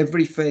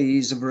 every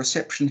phase of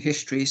reception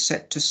history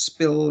set to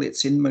spill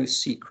its inmost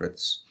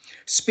secrets,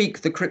 speak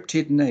the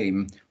cryptid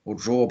name, or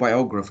draw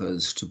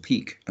biographers to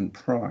peek and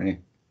pry.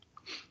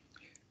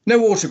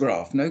 No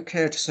autograph, no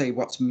care to say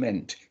what's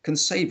meant, can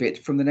save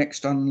it from the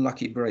next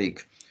unlucky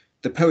break.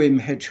 The poem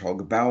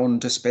Hedgehog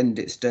bound to spend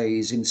its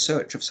days in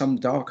search of some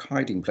dark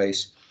hiding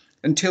place,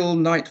 until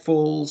night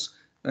falls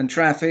and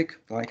traffic,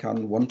 like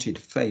unwanted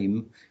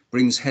fame,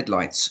 brings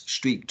headlights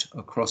streaked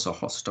across a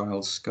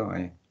hostile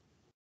sky.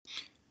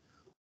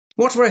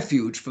 What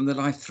refuge from the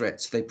life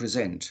threats they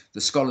present,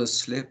 the scholar's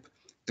slip,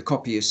 the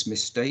copyist's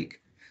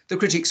mistake, the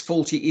critic's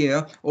faulty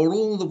ear, or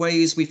all the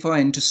ways we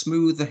find to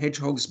smooth the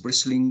hedgehog's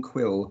bristling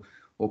quill,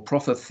 or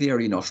proffer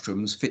theory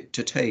nostrums fit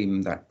to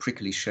tame that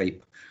prickly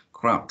shape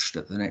crouched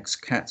at the next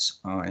cat's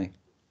eye.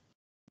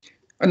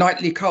 A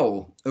nightly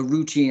cull, a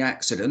routine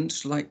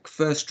accident, like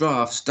first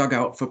drafts dug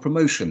out for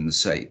promotion's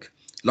sake,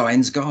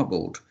 lines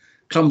garbled,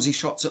 clumsy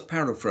shots at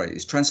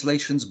paraphrase,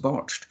 translations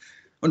botched,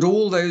 and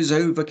all those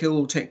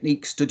overkill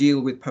techniques to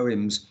deal with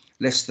poems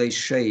lest they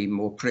shame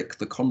or prick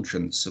the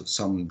conscience of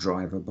some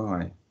driver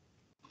by.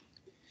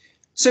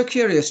 So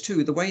curious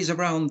too, the ways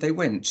around they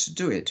went to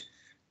do it,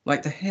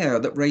 like the hare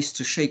that raced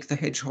to shake the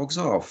hedgehogs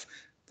off,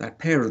 that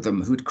pair of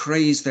them who'd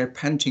crazed their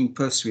panting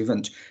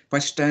pursuivant by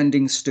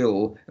standing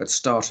still at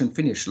start and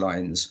finish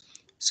lines,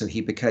 so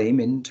he became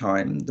in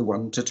time the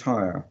one to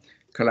tire,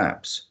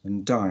 collapse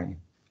and die.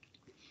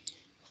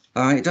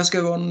 It does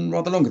go on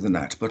rather longer than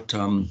that, but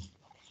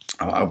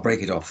I'll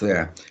break it off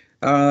there.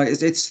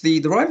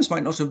 The rhymes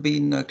might not have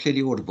been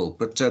clearly audible,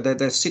 but they're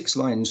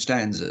 6-line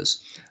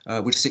stanzas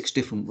with 6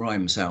 different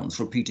rhyme sounds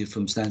repeated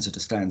from stanza to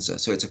stanza.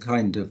 So it's a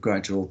kind of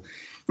gradual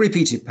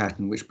repeated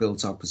pattern which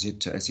builds up as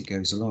it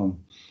goes along.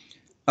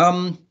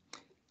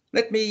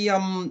 Let me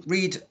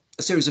read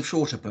a series of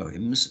shorter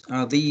poems.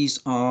 These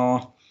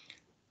are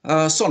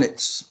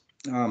sonnets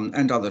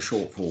and other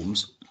short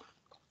forms.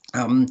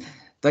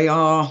 They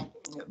are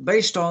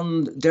based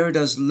on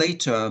Derrida's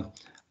later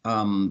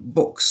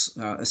books,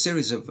 a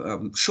series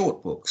of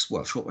short books,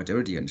 well, short by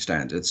Derridian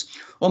standards,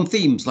 on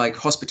themes like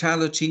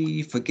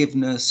hospitality,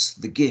 forgiveness,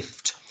 the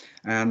gift,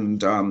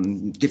 and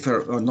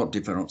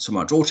not so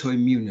much,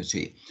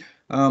 autoimmunity.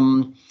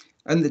 And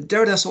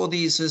Derrida saw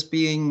these as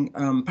being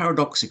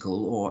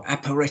paradoxical or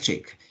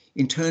aporetic,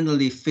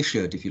 internally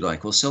fissured, if you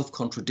like, or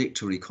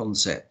self-contradictory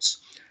concepts.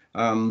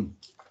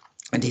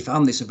 And he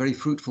found this a very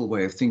fruitful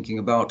way of thinking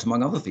about,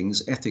 among other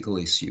things, ethical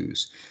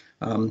issues.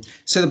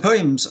 So the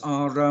poems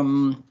are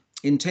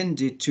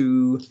intended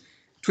to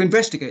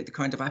investigate the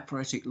kind of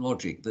aporetic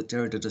logic that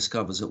Derrida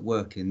discovers at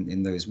work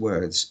in those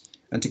words,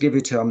 and to give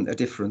it a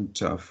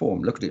different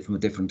form, look at it from a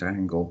different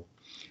angle.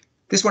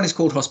 This one is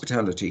called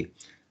Hospitality.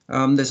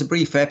 There's a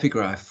brief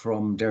epigraph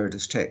from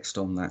Derrida's text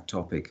on that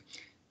topic.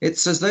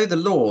 It's as though the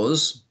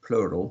laws,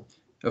 plural,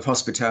 of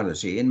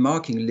hospitality, in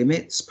marking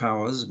limits,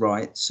 powers,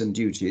 rights, and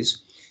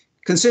duties,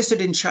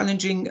 consisted in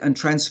challenging and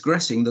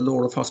transgressing the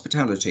law of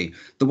hospitality,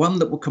 the one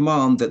that would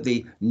command that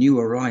the new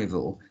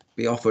arrival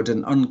be offered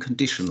an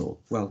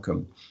unconditional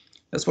welcome.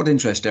 That's what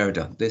interests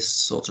Derrida, this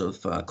sort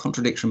of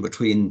contradiction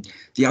between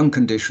the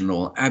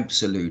unconditional,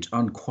 absolute,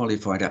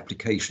 unqualified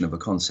application of a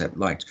concept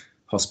like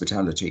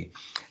hospitality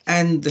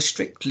and the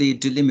strictly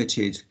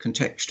delimited,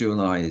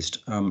 contextualized,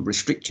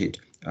 restricted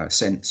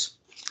sense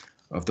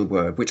of the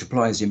word, which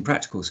applies in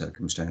practical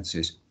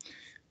circumstances.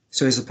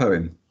 So here's the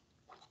poem.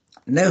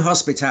 No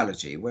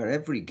hospitality where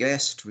every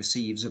guest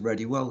receives a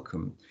ready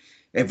welcome.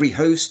 Every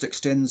host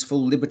extends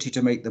full liberty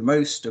to make the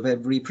most of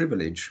every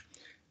privilege.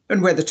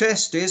 And where the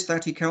test is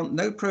that he count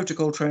no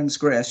protocol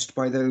transgressed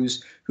by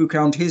those who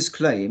count his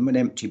claim an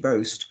empty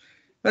boast,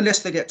 unless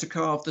they get to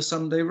carve the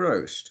Sunday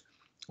roast,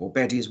 or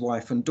bed his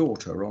wife and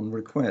daughter on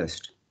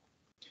request.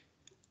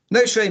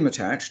 No shame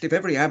attached if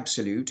every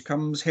absolute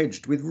comes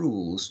hedged with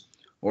rules,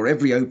 or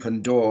every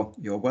open door,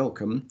 you're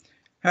welcome,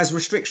 has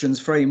restrictions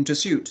framed to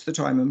suit the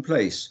time and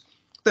place,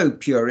 though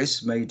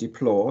purists may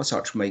deplore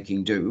such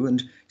making do,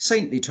 and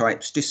saintly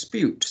types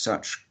dispute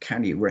such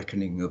canny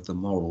reckoning of the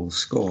moral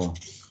score.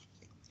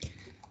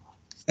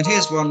 And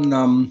here's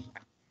one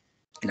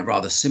in a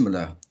rather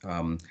similar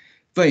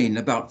vein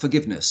about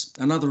forgiveness,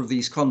 another of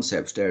these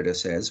concepts, Derrida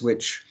says,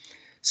 which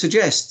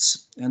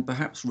suggests, and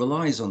perhaps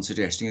relies on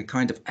suggesting, a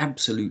kind of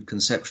absolute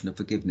conception of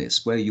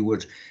forgiveness, where you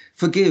would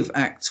forgive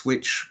acts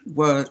which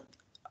were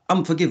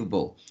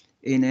unforgivable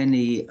in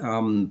any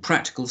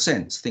practical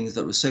sense, things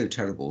that were so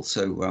terrible,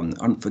 so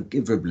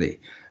unforgivably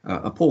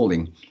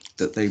appalling,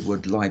 that they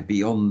would lie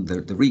beyond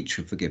the reach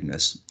of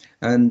forgiveness.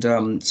 And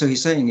so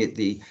he's saying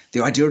the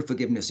idea of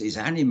forgiveness is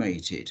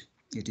animated,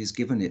 it is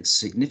given its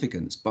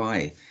significance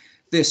by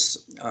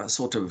this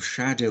sort of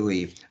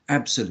shadowy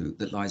absolute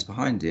that lies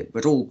behind it,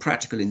 but all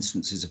practical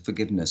instances of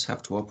forgiveness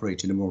have to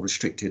operate in a more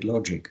restricted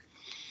logic.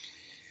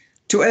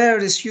 To err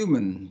is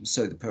human,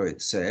 so the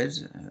poet said,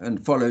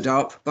 and followed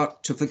up,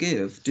 but to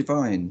forgive,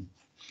 divine.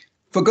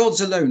 For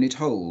gods alone it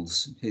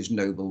holds, his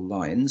noble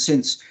line,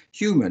 since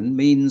human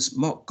means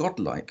mock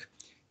godlike.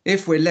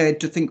 If we're led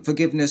to think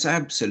forgiveness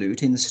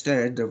absolute,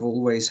 instead of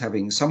always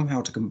having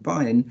somehow to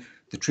combine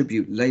the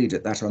tribute laid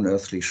at that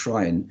unearthly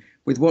shrine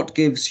with what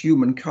gives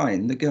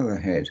humankind the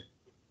go-ahead.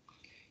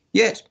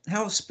 Yet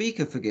how speak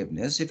of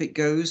forgiveness if it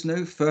goes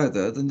no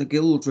further than the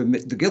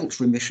guilt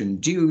remission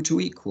due to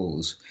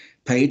equals,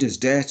 paid as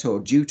debt or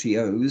duty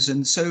owes,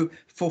 and so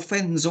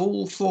forfends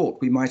all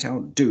thought we might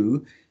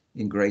outdo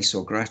in grace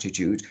or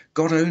gratitude.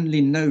 God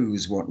only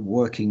knows what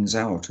workings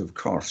out of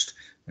cost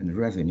and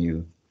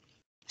revenue.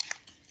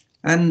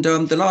 And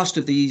the last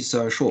of these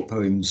short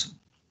poems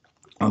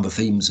on the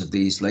themes of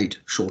these late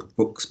short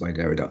books by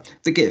Derrida,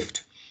 The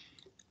Gift.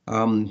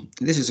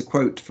 This is a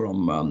quote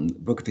from a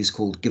book of his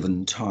called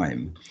Given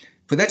Time.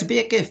 For there to be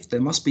a gift, there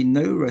must be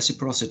no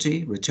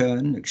reciprocity,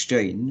 return,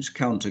 exchange,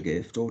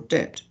 countergift, or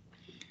debt.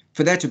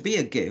 For there to be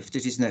a gift,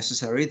 it is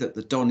necessary that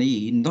the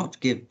donee not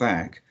give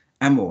back,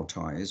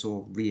 amortize,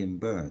 or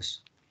reimburse.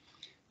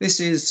 This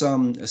is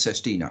a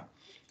sestina.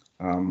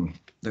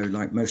 though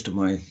like most of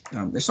my,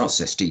 it's not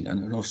Sestina,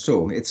 no, not at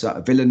all, it's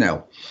a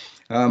villanelle.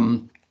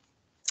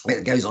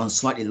 It goes on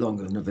slightly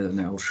longer than a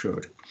villanelle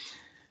should.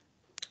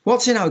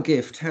 What's in our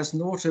gift has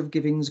naught of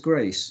giving's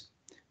grace.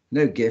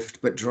 No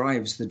gift but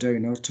drives the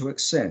donor to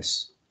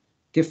excess.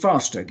 Give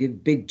faster,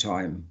 give big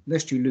time,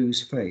 lest you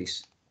lose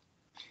face.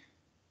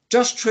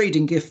 Just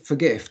trading gift for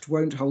gift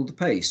won't hold the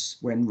pace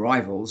when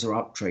rivals are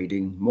up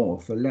trading more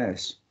for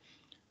less.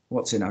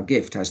 What's in our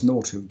gift has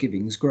naught of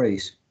giving's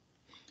grace.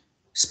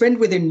 Spend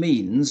within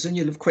means and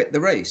you'll have quit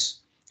the race.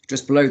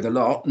 Just blow the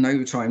lot,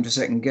 no time to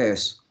second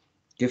guess.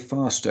 Give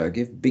faster,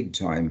 give big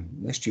time,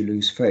 lest you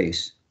lose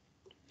face.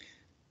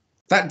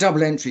 That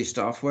double entry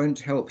stuff won't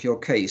help your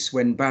case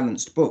when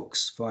balanced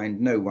books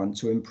find no one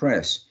to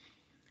impress.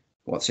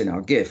 What's in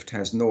our gift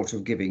has naught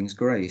of giving's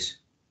grace.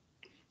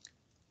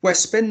 Where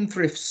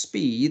spendthrift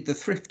speed, the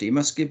thrifty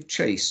must give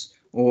chase,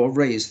 or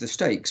raise the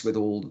stakes with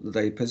all that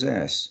they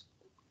possess.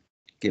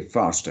 Give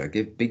faster,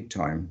 give big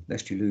time,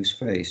 lest you lose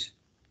face.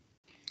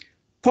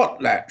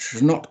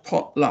 Potlatch, not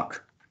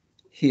potluck.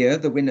 Here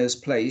the winner's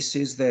place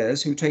is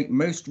theirs who take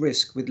most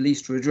risk with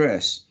least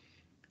redress.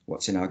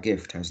 What's in our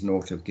gift has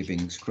naught of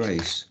giving's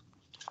grace.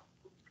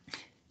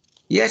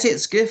 Yet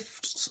its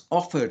gifts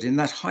offered in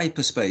that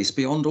hyperspace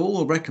beyond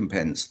all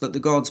recompense that the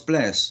gods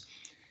bless.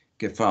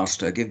 Give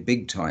faster, give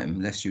big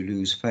time, lest you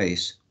lose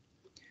face.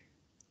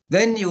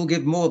 Then you'll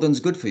give more than's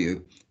good for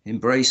you.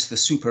 Embrace the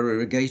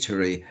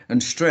supererogatory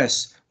and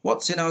stress.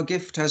 What's in our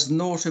gift has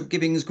naught of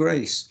giving's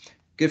grace.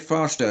 Give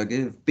faster,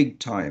 give big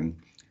time,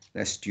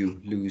 lest you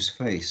lose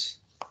face.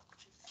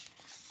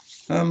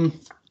 I'll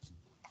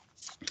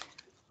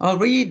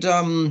read,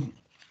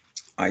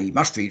 I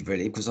must read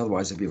really, because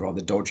otherwise I'd be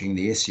rather dodging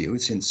the issue,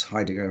 since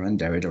Heidegger and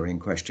Derrida are in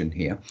question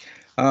here.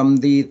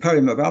 The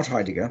poem about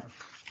Heidegger,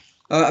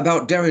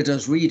 about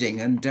Derrida's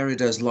reading and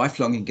Derrida's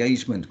lifelong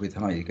engagement with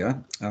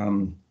Heidegger,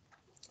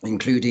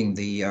 including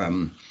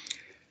the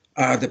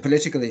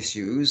political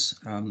issues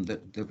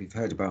that we've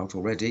heard about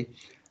already.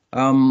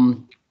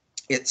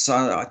 It's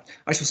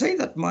I should say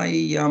that my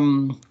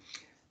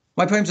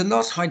poems are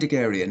not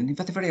Heideggerian. In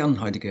fact, they're very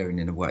un-Heideggerian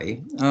in a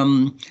way.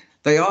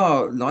 They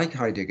are, like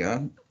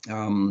Heidegger,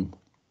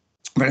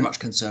 very much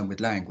concerned with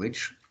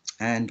language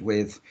and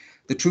with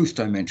the truth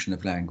dimension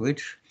of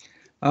language.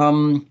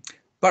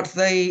 But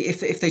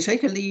if they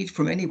take a lead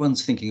from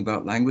anyone's thinking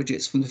about language,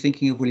 it's from the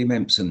thinking of William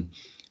Empson,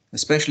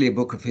 especially a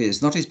book of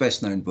his, not his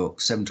best known book,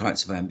 7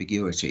 Types of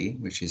Ambiguity,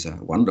 which is a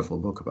wonderful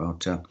book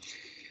about,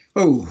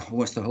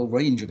 almost the whole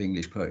range of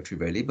English poetry,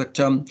 really. But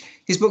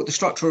his book, The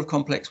Structure of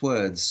Complex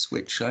Words,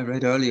 which I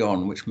read early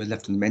on, which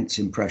left an immense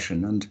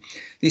impression. And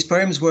these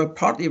poems were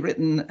partly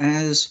written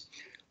as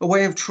a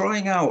way of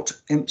trying out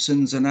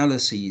Empson's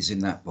analyses in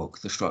that book,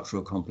 The Structure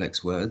of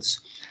Complex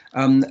Words,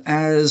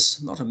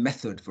 as not a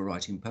method for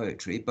writing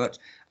poetry, but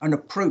an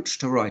approach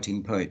to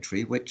writing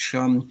poetry, which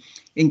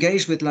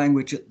engaged with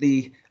language at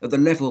the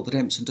level that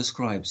Empson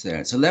describes there.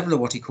 It's a level of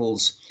what he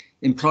calls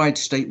implied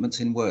statements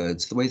in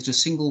words, the way that a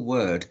single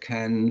word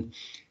can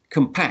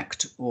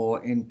compact or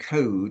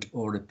encode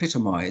or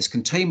epitomize,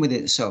 contain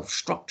within itself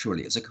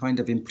structurally as a kind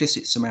of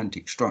implicit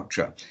semantic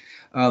structure,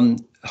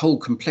 whole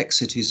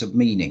complexities of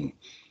meaning.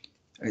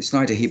 It's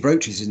neither he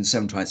broaches in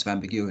 7 Types of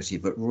Ambiguity,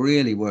 but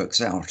really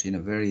works out in a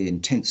very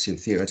intensive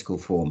theoretical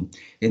form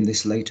in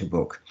this later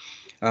book.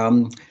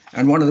 And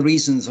one of the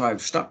reasons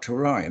I've stuck to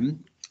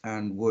rhyme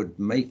and would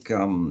make,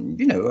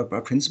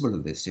 a principle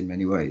of this in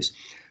many ways,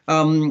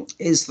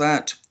 is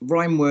that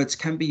rhyme words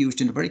can be used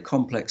in a very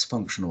complex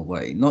functional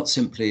way, not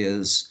simply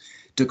as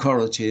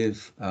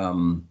decorative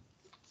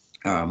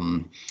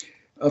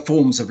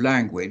forms of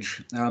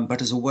language,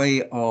 but as a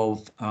way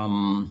of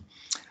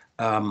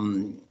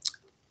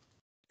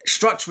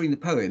structuring the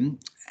poem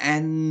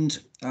and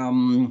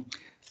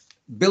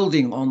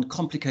building on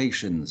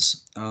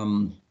complications,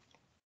 and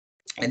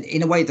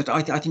in a way that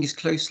I think is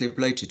closely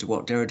related to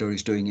what Derrida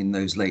is doing in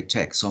those late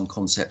texts on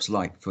concepts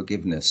like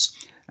forgiveness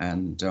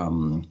and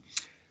the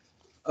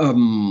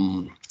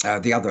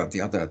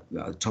other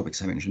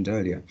topics I mentioned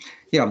earlier.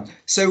 Yeah.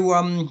 So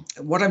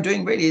what I'm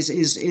doing really is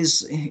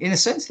in a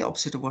sense the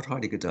opposite of what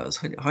Heidegger does.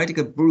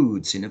 Heidegger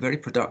broods in a very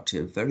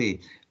productive,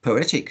 very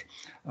poetic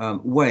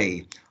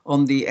way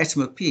on the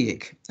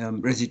etymopoeic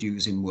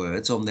residues in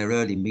words, on their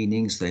early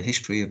meanings, their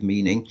history of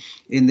meaning,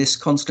 in this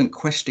constant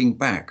questing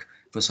back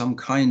for some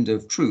kind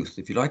of truth,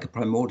 if you like, a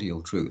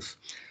primordial truth.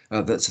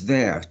 That's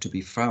there to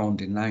be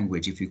found in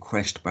language if you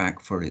quest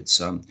back for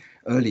its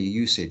early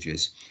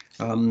usages.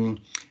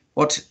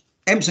 What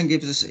Empson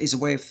gives us is a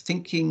way of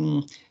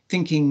thinking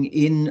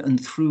in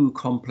and through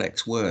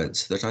complex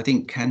words that I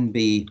think can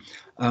be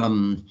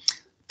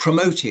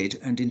promoted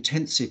and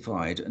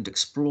intensified and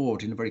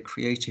explored in a very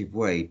creative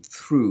way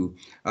through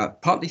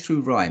partly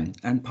through rhyme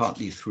and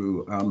partly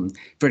through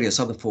various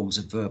other forms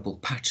of verbal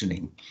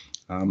patterning.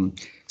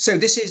 So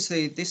this is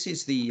the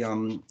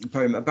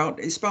poem about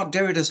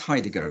Derrida's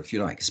Heidegger, if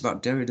you like. It's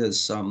about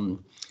Derrida's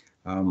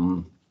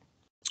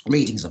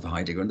readings of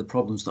Heidegger and the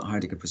problems that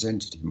Heidegger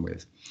presented him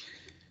with.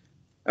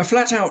 A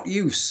flat-out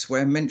use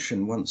where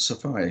mention once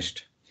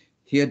sufficed.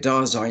 Here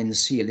Dasein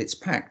seal its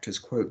pact as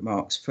quote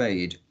marks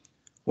fade.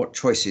 What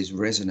choices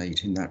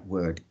resonate in that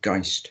word,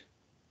 Geist?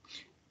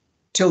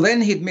 Till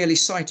then he'd merely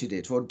cited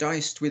it or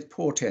diced with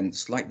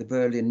portents like the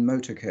Berlin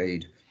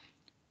motorcade.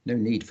 No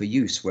need for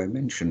use where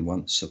mention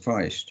once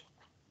sufficed.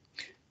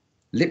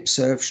 Lip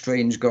serve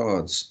strange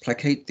gods,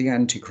 placate the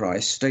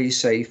Antichrist, stay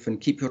safe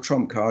and keep your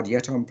trump card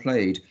yet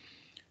unplayed.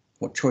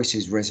 What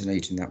choices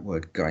resonate in that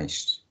word,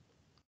 Geist?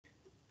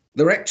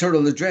 The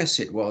rectoral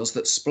address it was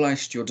that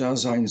spliced your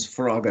Dasein's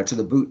Fraga to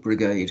the boot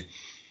brigade,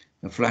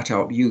 a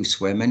flat-out use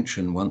where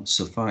mention once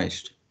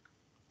sufficed.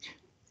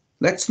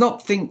 Let's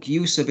not think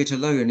use of it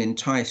alone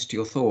enticed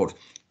your thought,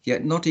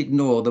 yet not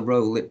ignore the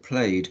role it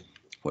played.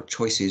 What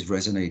choices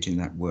resonate in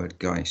that word,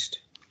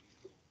 Geist?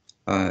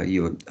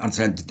 You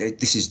understand,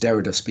 this is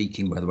Derrida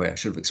speaking, by the way. I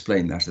should have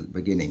explained that at the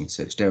beginning.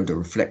 So it's Derrida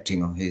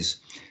reflecting on his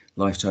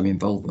lifetime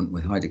involvement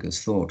with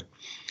Heidegger's thought.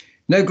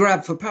 No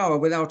grab for power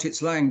without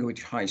its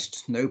language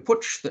heist. No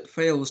putsch that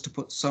fails to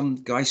put some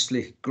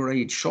geistlich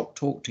grade shop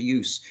talk to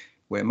use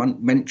where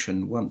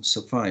mention once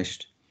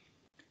sufficed.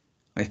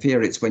 I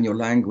fear it's when your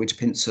language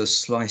pincers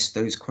sliced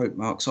those quote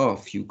marks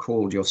off, you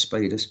called your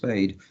spade a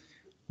spade.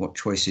 What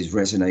choices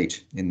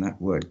resonate in that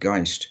word,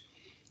 Geist?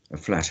 A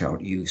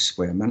flat-out use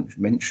where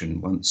mention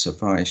once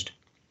sufficed.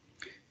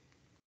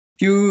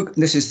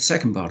 This is the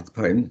second part of the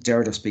poem,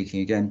 Derrida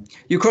speaking again.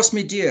 You cost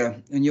me dear,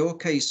 and your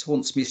case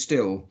haunts me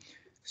still.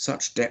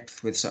 Such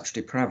depth with such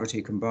depravity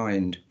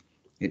combined,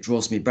 it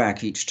draws me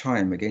back each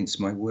time against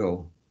my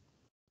will.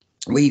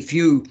 We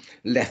few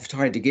left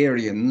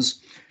Heideggerians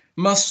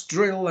must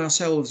drill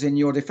ourselves in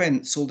your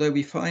defence, although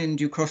we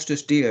find you cost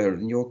us dear,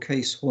 and your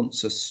case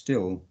haunts us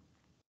still.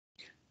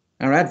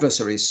 Our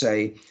adversaries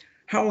say,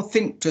 how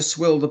think to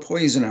swill the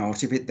poison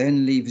out if it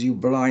then leaves you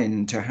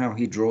blind to how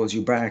he draws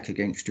you back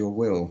against your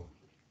will?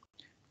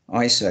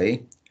 I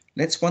say,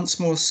 let's once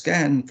more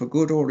scan for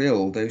good or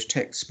ill those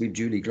texts we've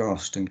duly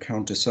glossed and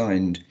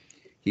countersigned.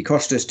 He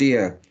cost us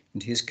dear,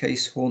 and his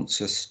case haunts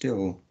us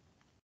still.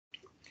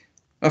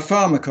 A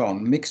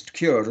pharmacon, mixed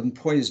cure and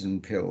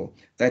poison pill,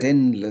 that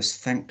endless,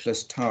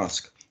 thankless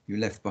task you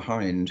left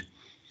behind,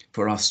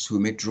 for us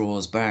whom it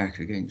draws back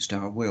against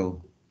our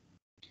will.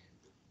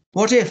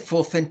 What if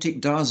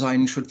authentic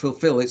Dasein should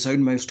fulfill its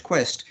ownmost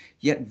quest,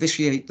 yet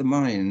vitiate the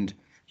mind?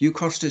 You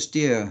cost us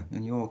dear,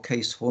 and your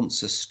case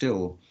haunts us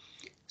still.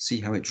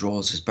 See how it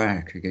draws us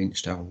back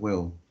against our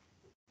will.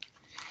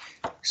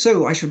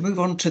 So I should move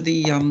on to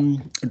the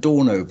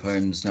Adorno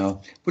poems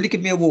now. Will you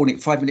give me a warning,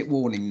 5-minute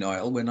warning,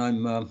 Niall, when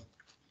I'm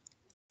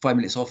 5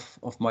 minutes off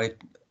my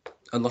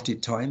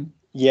allotted time?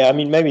 Yeah, I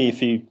mean, maybe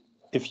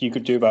if you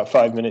could do about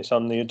 5 minutes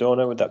on the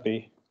Adorno, would that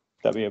be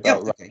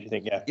about right? Okay. Do you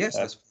think? Yeah. Yes,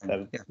 that's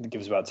fine. That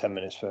gives about 10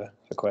 minutes for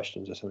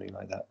questions or something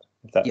like that.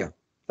 If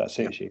that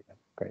suits you,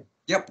 great.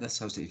 Yep,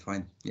 that's absolutely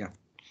fine. Yeah.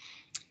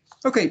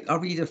 Okay, I'll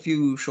read a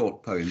few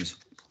short poems.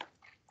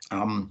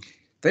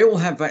 They all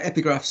have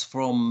epigraphs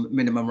from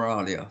Minima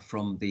Moralia,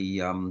 from the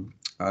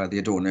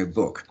Adorno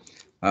book.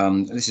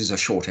 This is a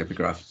short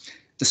epigraph.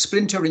 The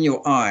splinter in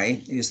your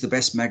eye is the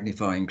best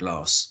magnifying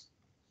glass.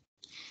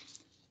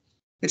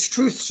 Its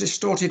truth's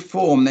distorted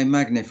form they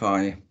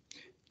magnify.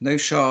 No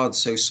shard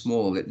so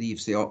small it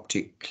leaves the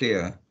optic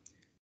clear.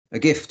 A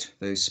gift,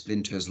 those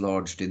splinters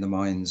lodged in the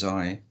mind's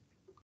eye.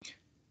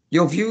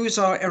 Your views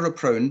are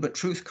error-prone, but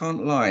truth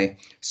can't lie.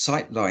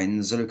 Sight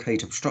lines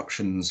locate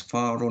obstructions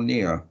far or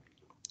near.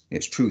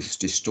 Its truth's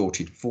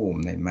distorted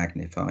form they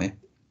magnify.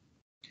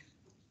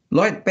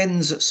 Light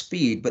bends at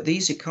speed, but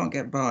these it can't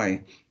get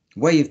by.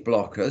 Wave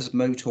blockers,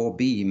 mote or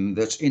beam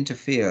that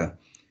interfere.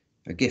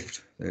 A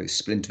gift, those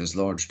splinters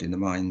lodged in the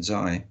mind's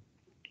eye.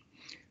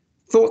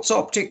 Thought's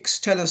optics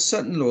tell us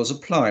certain laws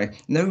apply.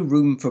 No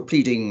room for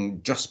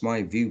pleading just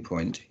my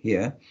viewpoint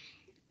here.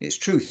 Its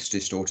truth's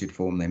distorted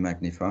form they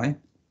magnify.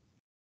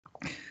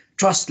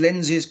 Trust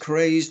lenses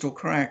crazed or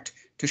cracked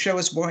to show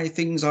us why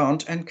things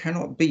aren't and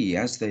cannot be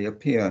as they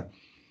appear.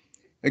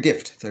 A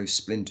gift, those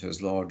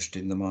splinters lodged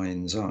in the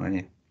mind's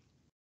eye.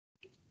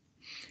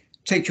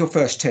 Take your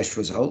first test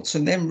results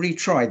and then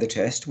retry the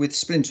test with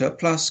splinter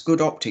plus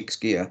good optics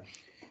gear.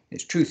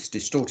 Its truth's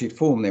distorted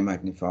form they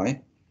magnify.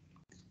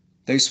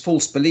 Those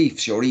false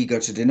beliefs you're eager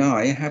to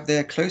deny have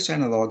their close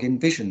analogue in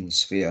vision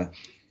sphere.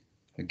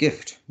 A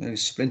gift,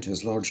 those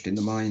splinters lodged in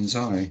the mind's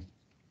eye.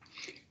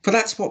 For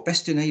that's what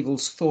best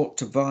enables thought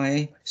to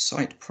vie,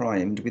 sight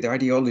primed with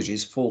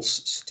ideology's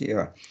false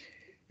steer.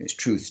 Its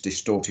truth's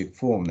distorted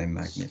form they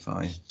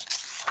magnify.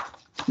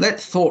 Let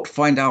thought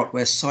find out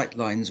where sight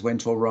lines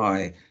went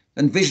awry,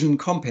 and vision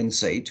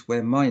compensate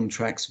where mind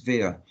tracks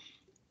veer.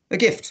 A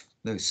gift,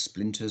 those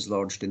splinters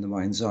lodged in the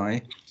mind's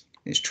eye.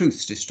 Its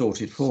truth's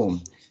distorted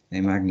form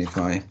they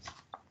magnify.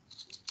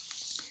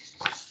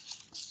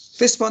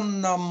 This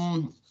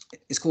one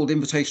is called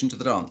Invitation to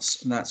the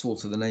Dance, and that's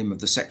also the name of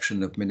the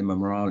section of Minima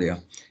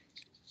Moralia.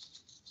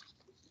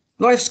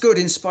 Life's good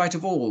in spite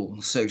of all,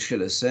 so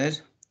Schiller said.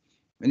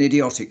 An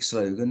idiotic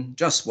slogan,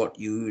 just what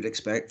you'd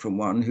expect from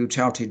one who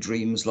touted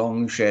dreams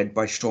long shared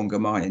by stronger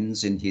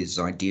minds in his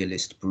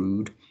idealist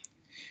brood.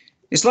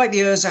 It's like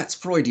the ersatz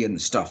Freudian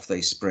stuff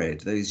they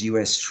spread, those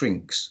US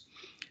shrinks.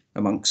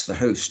 amongst the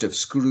host of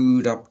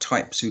screwed up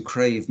types who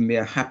crave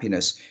mere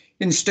happiness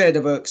instead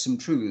of irksome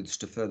truths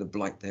to further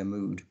blight their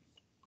mood.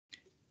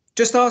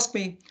 Just ask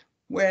me,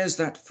 where's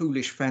that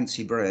foolish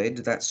fancy bred,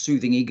 that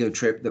soothing ego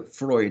trip that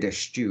Freud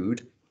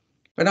eschewed?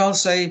 And I'll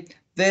say,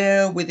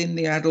 there within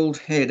the addled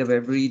head of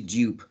every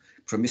dupe,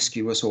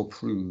 promiscuous or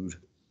prude.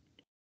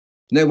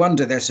 No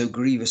wonder they're so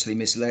grievously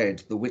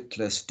misled, the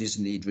witless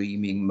Disney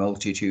dreaming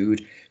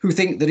multitude, who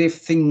think that if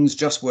things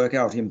just work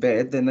out in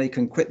bed, then they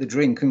can quit the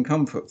drink and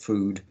comfort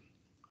food.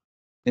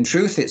 In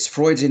truth, it's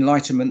Freud's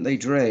enlightenment they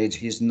dread,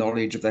 his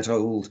knowledge of that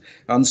old,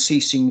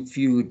 unceasing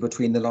feud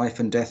between the life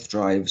and death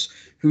drives,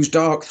 whose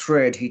dark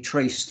thread he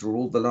traced through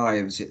all the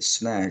lives it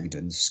snagged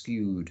and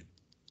skewed.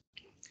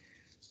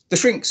 The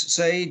shrinks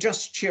say,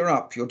 just cheer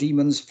up, your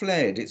demon's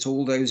fled, it's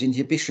all those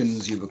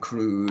inhibitions you've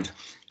accrued.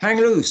 Hang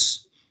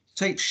loose,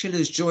 take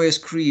Schiller's joyous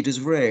creed as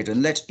read,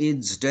 and let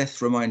Id's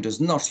death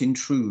reminders not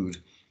intrude.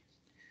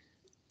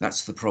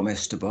 That's the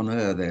promise to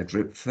Bonheur they're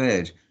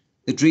drip-fed,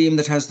 the dream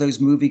that has those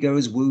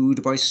moviegoers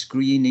wooed by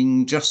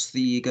screening just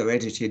the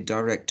ego-edited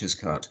director's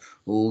cut,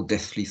 all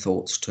deathly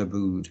thoughts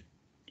tabooed.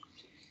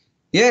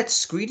 Yet,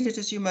 screen it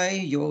as you may,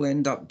 you'll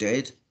end up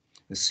dead,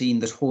 a scene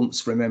that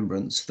haunts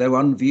remembrance, though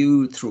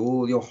unviewed through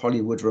all your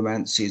Hollywood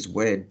romances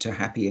wed to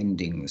happy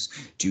endings,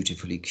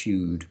 dutifully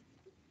cued.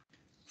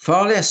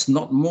 Far less,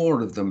 not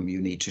more of them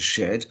you need to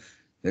shed,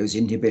 those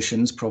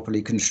inhibitions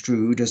properly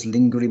construed as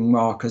lingering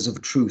markers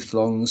of truth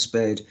long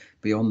sped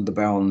beyond the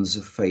bounds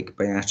of fake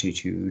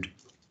beatitude.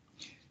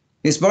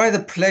 It's by the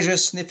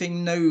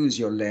pleasure-sniffing nose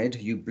you're led,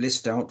 you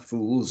blissed-out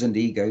fools and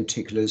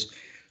ego-ticklers,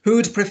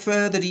 who'd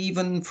prefer that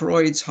even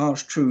Freud's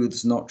harsh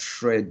truths not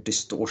shred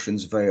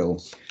distortion's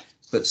veil,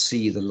 but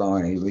see the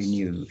lie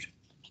renewed.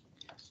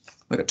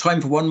 I got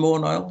time for one more,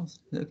 Niall?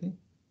 Okay.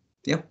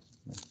 Yeah.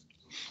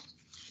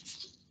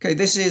 Okay,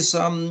 this is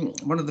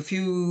one of the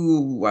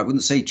few, I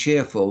wouldn't say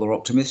cheerful or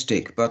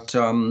optimistic, but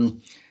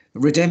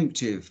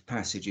redemptive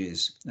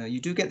passages. You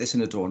do get this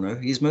in Adorno.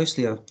 He's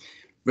mostly a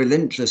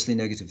relentlessly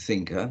negative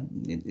thinker.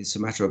 It's a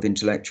matter of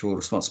intellectual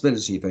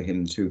responsibility for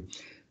him to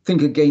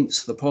think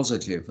against the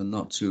positive and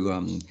not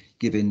to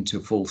give in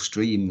to false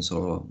dreams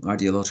or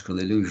ideological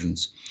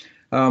illusions.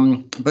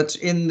 But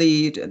in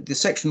the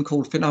section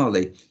called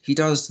Finale, he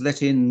does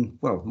let in,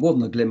 well, more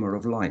than a glimmer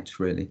of light,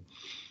 really.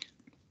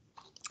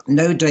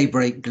 No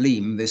daybreak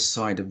gleam this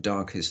side of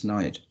darkest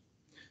night.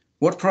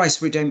 What price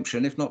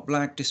redemption if not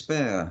black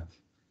despair?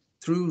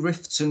 Through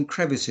rifts and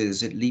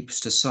crevices it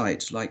leaps to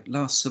sight, like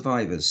last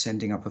survivors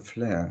sending up a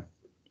flare.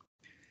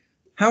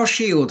 How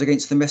shield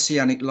against the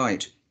messianic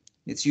light?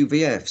 It's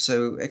UVF,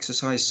 so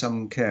exercise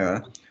some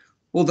care,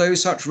 although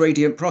such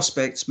radiant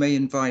prospects may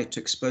invite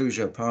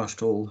exposure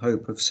past all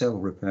hope of cell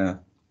repair.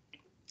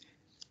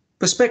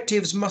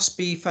 Perspectives must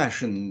be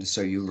fashioned,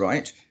 so you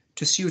write,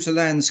 to suit a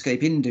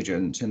landscape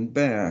indigent and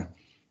bare,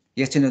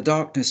 yet in a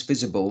darkness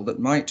visible that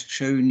might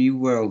show new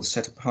worlds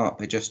set apart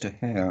by just a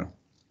hair.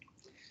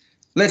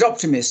 Let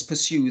optimists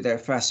pursue their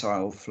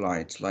facile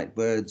flight, like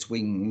birds'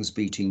 wings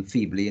beating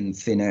feebly in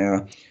thin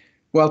air,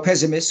 while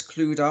pessimists,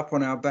 clued up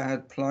on our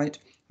bad plight,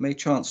 may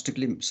chance to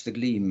glimpse the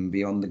gleam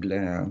beyond the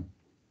glare.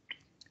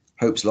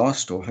 Hopes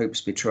lost or hopes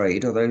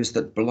betrayed are those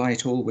that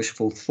blight all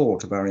wishful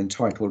thought of our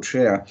entitled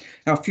share,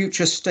 our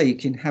future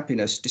stake in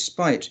happiness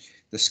despite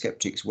the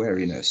sceptic's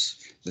wariness,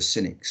 the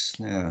cynic's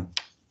snare.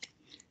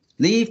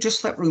 Leave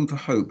just that room for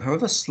hope,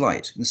 however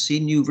slight, and see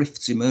new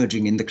rifts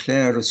emerging in the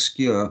clair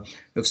obscure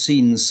of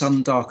scenes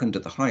sun-darkened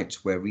at the height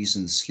where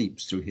reason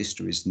sleeps through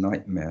history's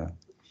nightmare.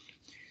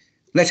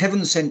 Let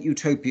heaven-sent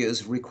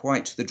utopias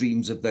requite the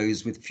dreams of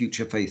those with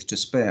future faith to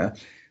spare,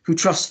 who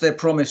trust their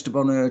promise to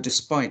Bonheur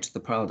despite the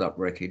piled-up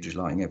wreckage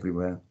lying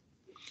everywhere.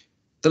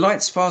 The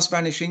light's fast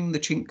vanishing, the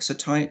chinks are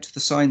tight, the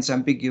signs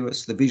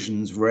ambiguous, the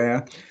visions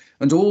rare,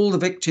 and all the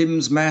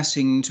victims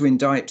massing to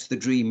indict the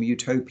dream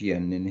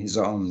utopian in his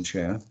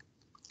armchair.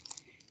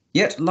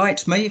 Yet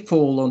light may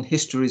fall on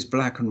history's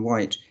black and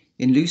white,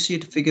 in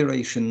lucid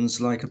figurations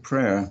like a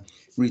prayer,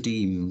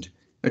 redeemed,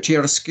 a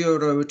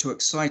chiaroscuro to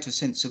excite a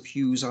sense of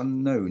hues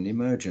unknown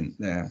emergent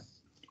there.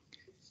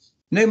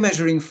 No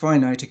measuring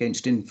finite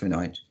against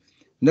infinite,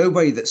 no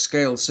way that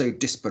scales so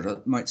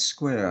disparate might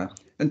square,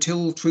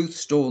 until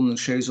truth's dawn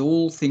shows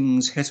all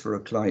things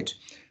heteroclite,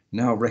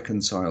 now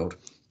reconciled,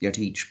 yet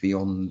each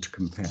beyond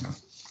compare.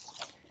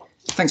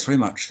 Thanks very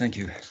much. Thank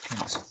you.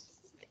 Thanks.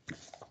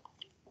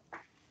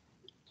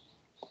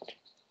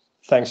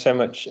 Thanks so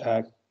much,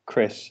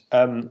 Chris.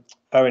 Owen,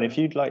 if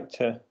you'd like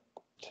to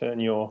turn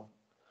your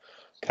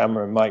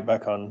camera and mic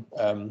back on,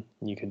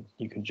 you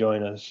could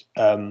join us.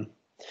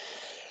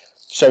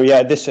 So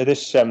yeah, this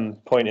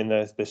point in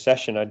the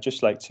session, I'd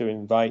just like to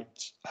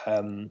invite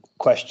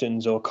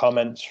questions or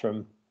comments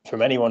from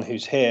anyone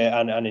who's here,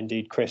 and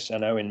indeed Chris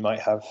and Owen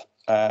might have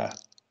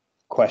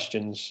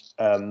questions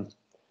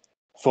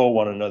for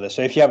one another.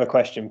 So if you have a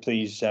question,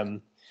 please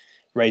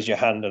raise your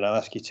hand and I'll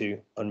ask you to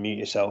unmute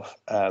yourself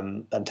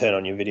and turn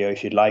on your video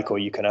if you'd like, or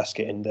you can ask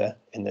it in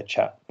the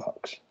chat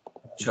box.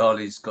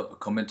 Charlie's got a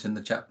comment in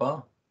the chat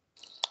bar.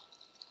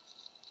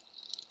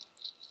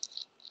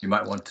 You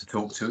might want to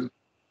talk to.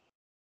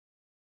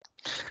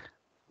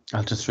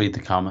 I'll just read the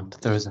comment.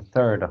 There is a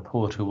third, a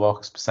poet who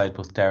walks beside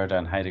both Derrida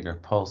and Heidegger,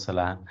 Paul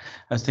Celan.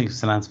 I was thinking of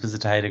Celan's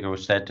visit to Heidegger,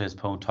 which led to his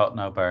poem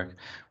Tottenauberg,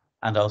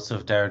 and also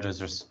of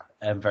Derrida's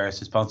various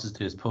responses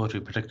to his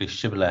poetry, particularly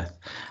Shibboleth.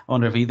 I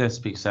wonder if either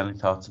speaks any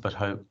thoughts about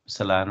how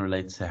Celan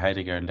relates to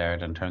Heidegger and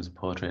Derrida in terms of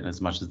poetry, and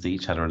as much as they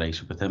each had a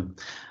relationship with him.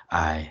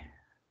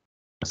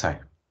 Sorry.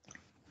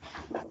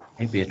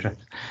 Hey, Beatrice.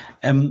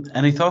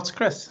 Any thoughts,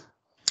 Chris?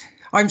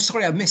 I'm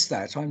sorry, I missed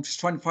that. I'm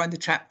just trying to find the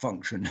chat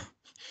function.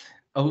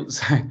 Oh,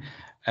 sorry.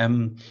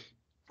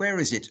 Where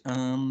is it?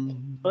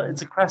 Well,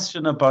 it's a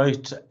question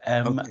about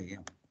Okay, yeah.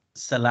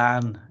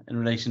 Celan in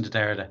relation to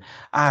Derrida.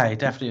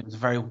 Definitely, it was a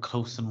very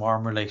close and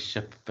warm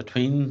relationship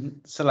between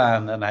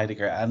Celan and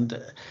Heidegger, and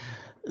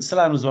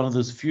Celan was one of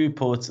those few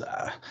poets.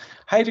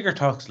 Heidegger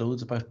talks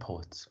loads about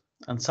poets,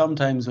 and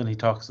sometimes when he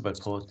talks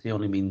about poets, he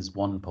only means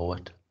one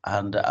poet,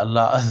 and a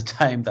lot of the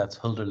time that's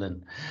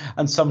Hölderlin,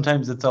 and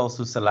sometimes it's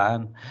also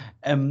Celan.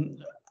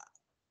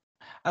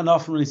 And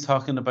often when he's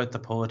talking about the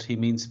poet, he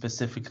means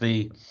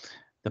specifically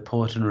the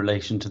poet in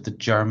relation to the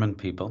German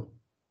people,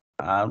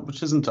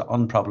 which isn't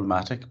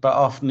unproblematic, but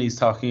often he's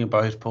talking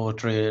about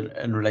poetry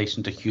in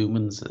relation to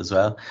humans as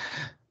well.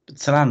 But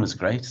Celan was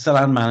great.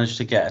 Celan managed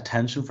to get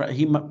attention for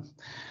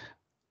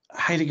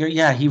Heidegger.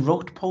 Yeah, he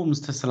wrote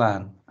poems to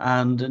Celan,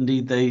 and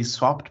indeed they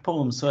swapped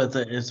poems. So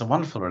it's a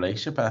wonderful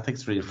relationship. I think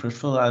it's really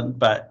fruitful.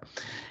 But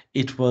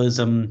it was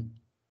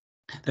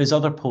there's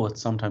other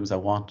poets sometimes I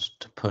want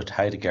to put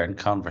Heidegger in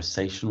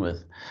conversation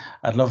with.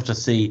 I'd love to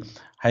see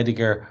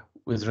Heidegger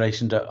with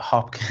relation to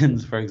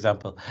Hopkins, for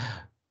example.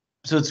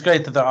 So it's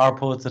great that there are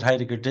poets that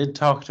Heidegger did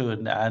talk to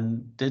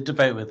and did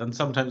debate with, and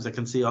sometimes I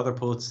can see other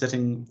poets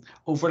sitting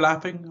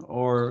overlapping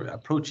or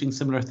approaching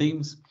similar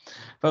themes.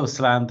 But with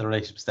Celan, the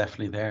relationship's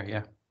definitely there,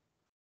 yeah.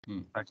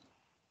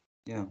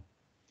 Yeah.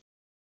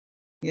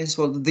 Yes,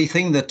 well, the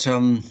thing that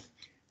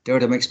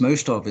Derrida makes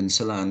most of in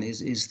Celan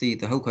is the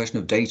whole question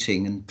of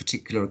dating and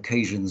particular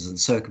occasions and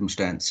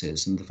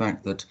circumstances, and the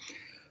fact that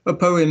a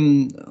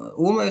poem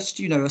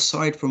almost,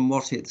 aside from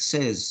what it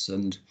says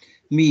and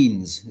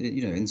means,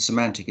 in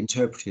semantic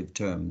interpretive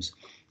terms,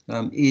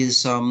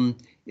 is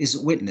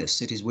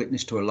witness. It is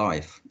witness to a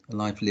life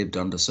lived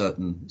under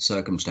certain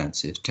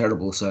circumstances,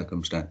 terrible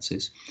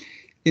circumstances,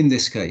 in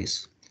this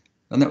case.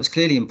 And that was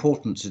clearly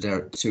important to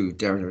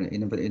Derrida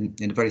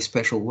in a very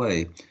special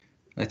way.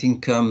 I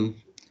think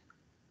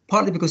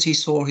partly because he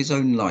saw his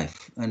own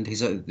life and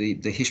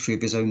the history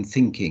of his own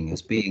thinking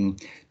as being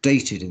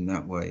dated in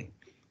that way.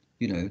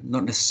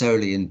 Not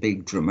necessarily in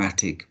big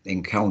dramatic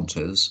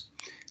encounters,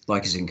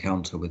 like his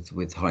encounter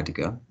with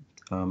Heidegger,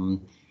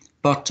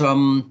 but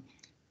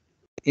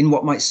in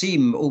what might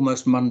seem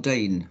almost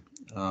mundane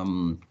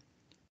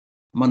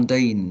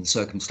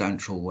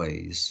circumstantial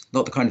ways,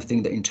 not the kind of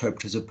thing that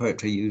interpreters of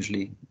poetry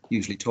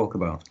usually talk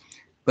about.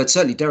 But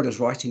certainly Derrida's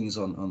writings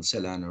on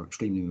Celan are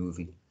extremely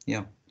moving.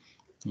 Yeah.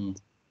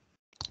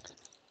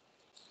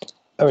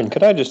 Owen,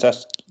 could I just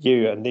ask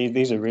you, and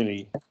these are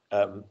really,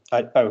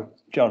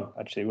 John,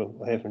 actually,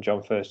 we'll hear from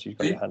John first. You've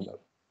got your hand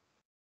up.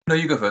 No,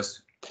 you go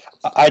first.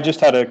 I just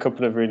had a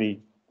couple of really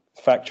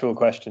factual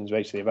questions,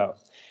 basically, about,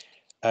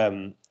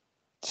 so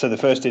the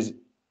first is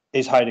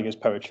Heidegger's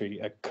poetry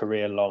a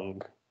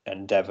career-long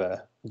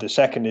endeavour? The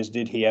second is,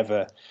 did he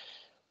ever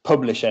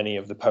publish any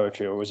of the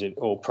poetry, or was it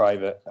all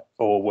private,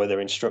 or were there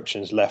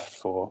instructions left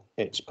for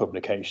its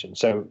publication?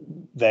 So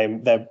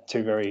they're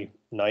two very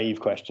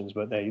naive questions,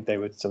 but they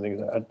were something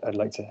that I'd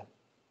like to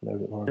know a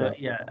bit more about.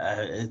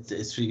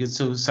 It's really good.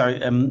 So sorry,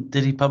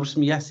 did he publish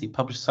them? Yes, he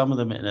published some of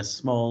them in a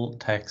small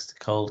text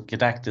called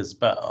Gedachtes,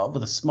 but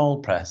with a small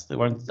press. They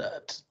weren't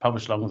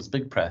published along with this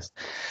big press.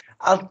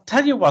 I'll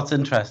tell you what's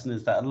interesting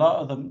is that a lot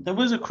of them, there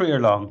was a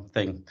career-long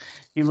thing.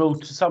 He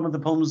wrote, some of the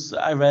poems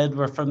I read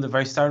were from the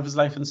very start of his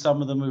life, and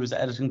some of them he was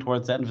editing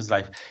towards the end of his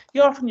life.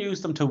 He often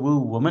used them to woo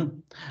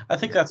women. I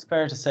think that's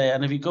fair to say.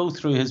 And if you go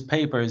through his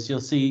papers,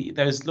 you'll see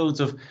there's loads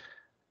of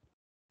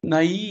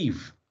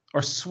naive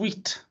or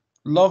sweet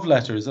love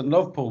letters and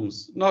love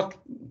poems. Not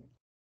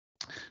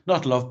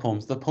love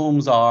poems. The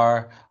poems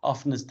are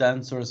often as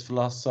dense or as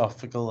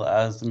philosophical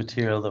as the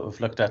material that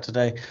we've looked at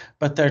today,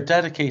 but they're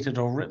dedicated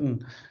or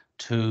written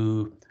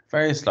to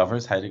various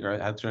lovers Heidegger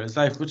had throughout his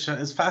life, which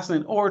is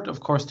fascinating, or of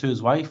course to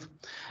his wife.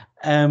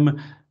 What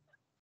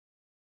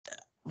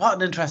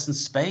an interesting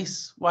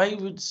space. Why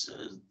would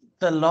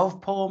the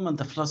love poem and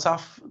the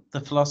philosophy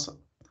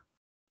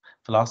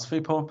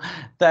poem,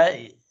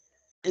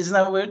 isn't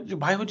that weird?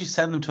 Why would you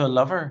send them to a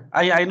lover?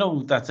 I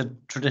know that's a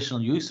traditional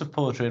use of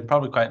poetry and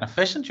probably quite an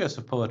efficient use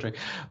of poetry,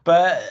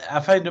 but I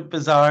find it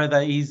bizarre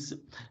that he's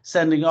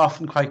sending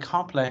often quite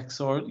complex,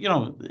 or,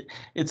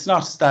 it's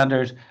not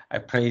standard, I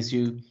praise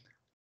you,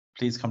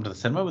 please come to the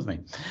cinema with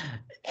me.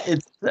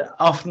 It's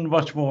often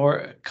much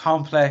more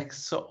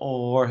complex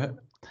or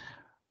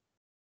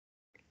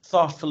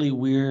thoughtfully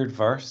weird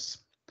verse.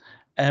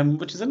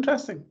 Which is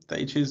interesting that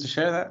you choose to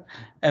share that.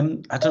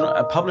 I don't know,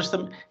 I published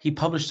them. He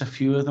published a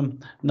few of them,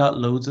 not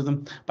loads of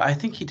them, but I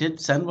think he did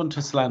send one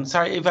to Celan.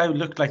 Sorry if I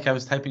looked like I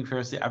was typing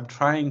furiously. I'm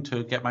trying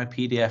to get my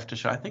PDF to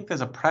show. I think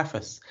there's a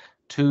preface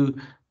to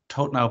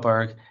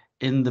Tottenauberg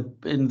in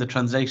the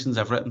translations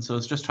I've written, so I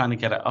was just trying to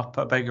get it up.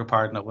 I beg your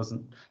pardon, I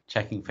wasn't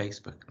checking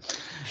Facebook.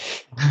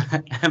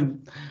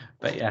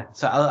 But yeah,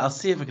 so I'll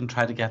see if I can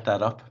try to get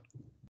that up.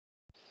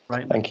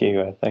 Right. Thank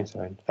you. Thanks,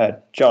 Owen.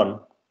 John.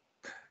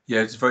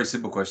 Yeah, it's a very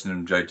simple question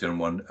and very general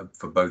one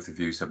for both of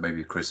you. So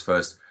maybe Chris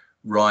first.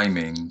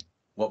 Rhyming.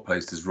 What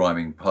place does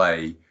rhyming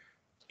play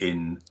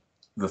in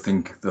the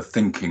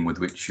thinking with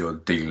which you're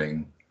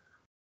dealing?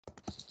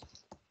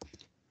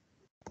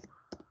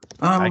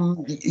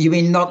 You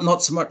mean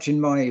not so much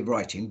in my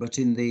writing, but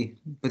in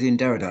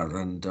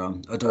Derrida and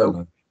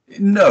Adorno?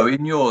 No,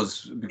 in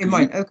yours. In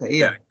mine, okay,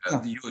 yeah.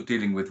 You're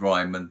dealing with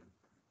rhyme and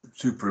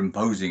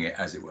superimposing it,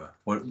 as it were.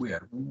 What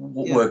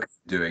work are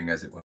you doing,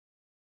 as it were?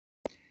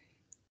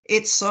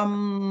 It's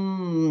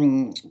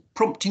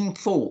prompting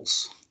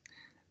thoughts,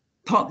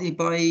 partly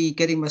by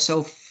getting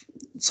myself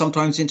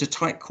sometimes into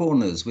tight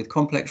corners with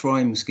complex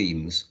rhyme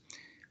schemes,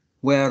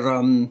 where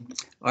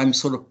I'm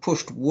sort of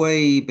pushed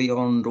way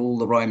beyond all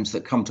the rhymes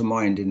that come to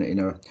mind in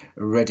a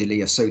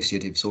readily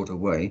associative sort of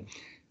way,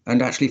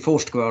 and actually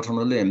forced to go out on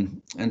a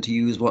limb and to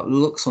use what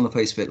looks on the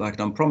face of it like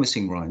an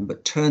unpromising rhyme,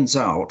 but turns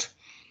out,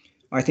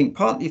 I think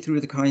partly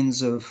through the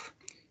kinds of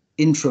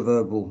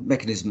intraverbal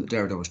mechanism that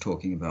Derrida was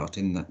talking about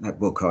in that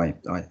book I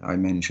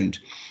mentioned,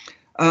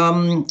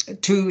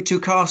 to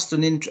cast a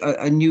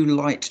new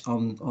light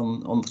on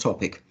the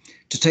topic,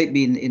 to take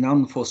me in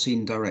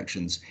unforeseen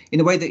directions in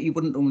a way that you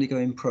wouldn't normally go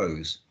in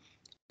prose.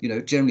 You know,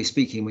 generally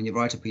speaking, when you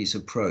write a piece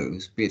of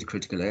prose, be it a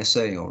critical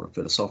essay or a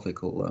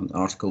philosophical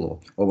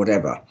article or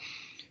whatever,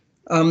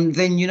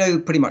 then you know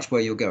pretty much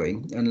where you're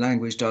going, and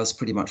language does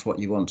pretty much what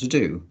you want to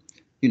do.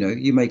 You know,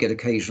 you may get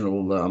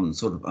occasional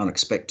sort of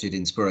unexpected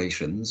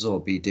inspirations or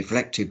be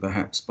deflected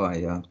perhaps by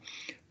a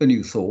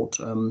new thought.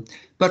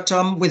 But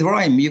with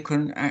rhyme, you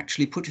can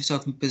actually put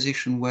yourself in a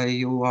position where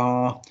you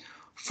are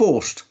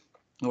forced,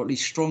 or at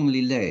least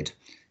strongly led,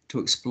 to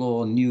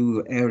explore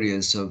new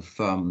areas of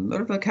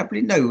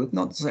vocabulary. No,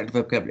 not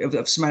exactly vocabulary,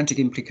 of semantic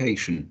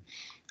implication.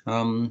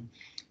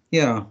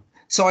 Yeah.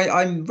 So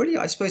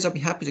I suppose I'd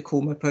be happy to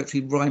call my poetry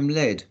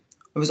rhyme-led.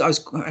 I was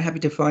quite happy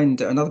to find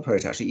another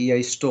poet, actually,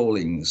 E.A.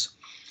 Stallings,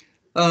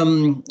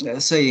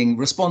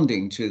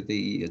 responding to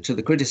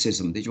the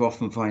criticism that you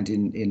often find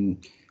in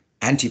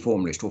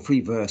anti-formalist or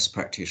free verse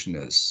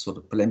practitioners, sort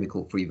of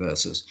polemical free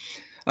versers,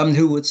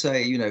 who would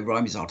say, you know,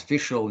 rhyme is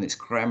artificial and it's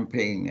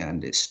cramping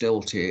and it's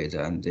stilted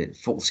and it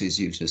forces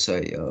you to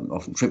say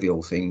often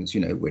trivial things,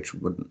 you know, which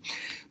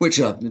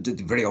are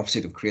the very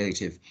opposite of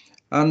creative.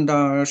 And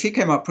she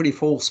came up pretty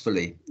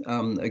forcefully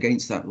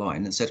against that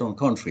line and said, on the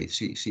contrary,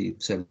 she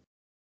said,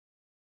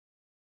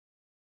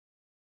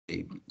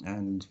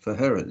 and for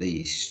her at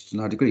least,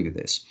 and I'd agree with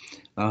this,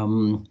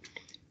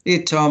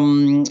 it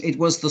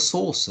was the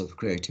source of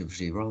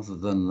creativity rather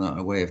than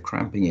a way of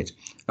cramping it.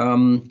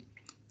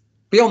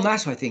 Beyond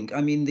that, I think,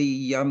 I mean,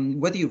 the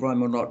whether you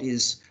rhyme or not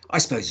is, I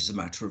suppose, is a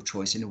matter of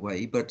choice in a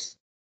way, but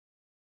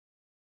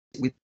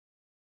with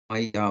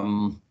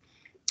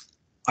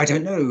I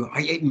don't know.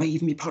 It may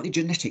even be partly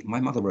genetic.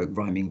 My mother wrote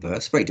rhyming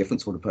verse, very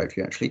different sort of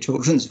poetry, actually,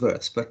 children's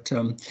verse. But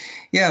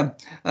yeah,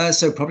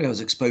 so probably I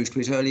was exposed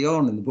to it early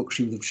on in the book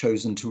she would have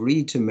chosen to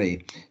read to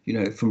me, you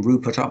know, from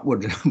Rupert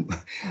upward,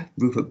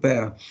 Rupert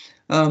Bear.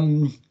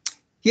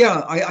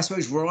 Yeah, I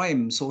suppose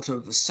rhyme sort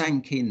of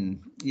sank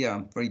in,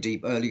 yeah, very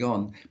deep early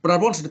on. But I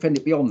want to defend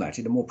it beyond that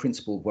in a more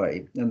principled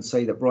way and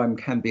say that rhyme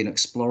can be an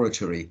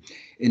exploratory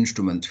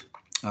instrument.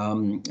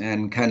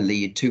 And can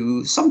lead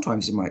to,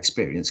 sometimes in my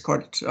experience,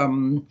 quite,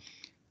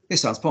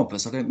 this sounds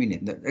pompous, I don't mean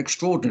it,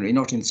 extraordinary,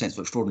 not in the sense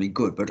of extraordinarily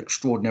good, but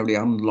extraordinarily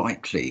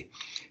unlikely,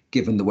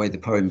 given the way the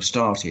poem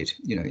started.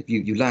 You know,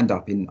 you land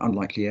up in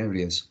unlikely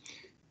areas.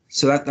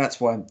 So that's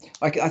why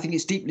I think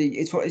it's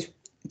deeply,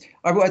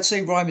 I would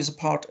say rhyme is a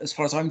part, as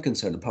far as I'm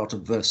concerned, a part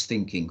of verse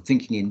thinking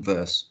in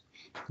verse,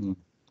 in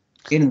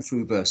and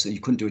through verse, so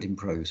you couldn't do it in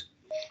prose.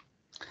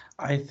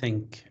 I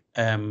think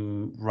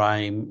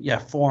rhyme, yeah,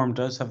 form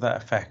does have that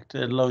effect.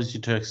 It allows you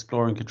to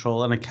explore and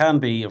control, and it can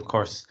be, of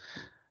course,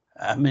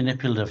 a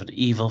manipulative and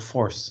evil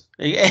force.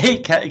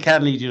 It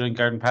can lead you down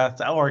garden paths,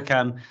 or it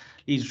can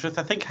lead you to truth.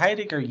 I think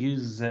Heidegger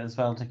uses it as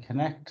well to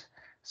connect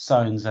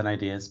sounds and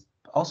ideas,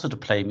 also to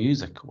play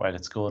music while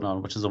it's going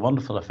on, which is a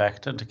wonderful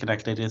effect, and to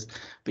connect ideas.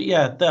 But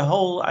yeah, the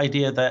whole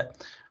idea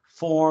that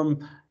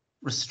form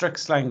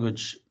restricts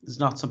language is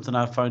not something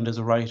I've found as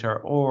a writer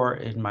or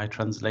in my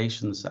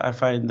translations. I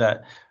find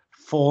that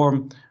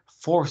form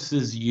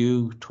forces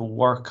you to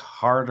work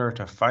harder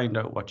to find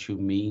out what you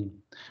mean.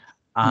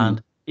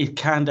 And it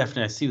can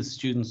definitely, I see with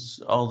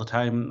students all the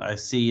time, I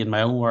see in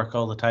my own work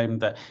all the time,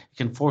 that it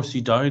can force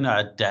you down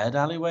a dead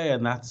alleyway,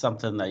 and that's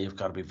something that you've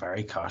got to be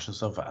very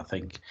cautious of, I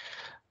think.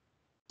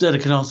 That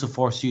it can also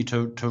force you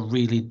to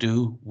really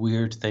do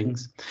weird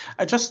things.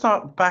 I just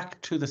thought back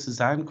to the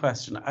Cézanne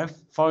question. I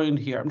found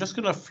here, I'm just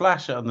going to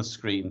flash it on the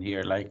screen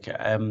here, like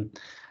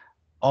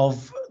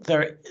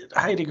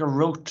Heidegger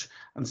wrote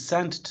and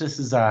sent to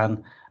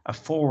Cézanne a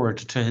foreword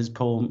to his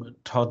poem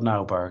Todd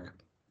Nauberg.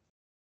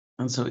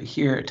 And so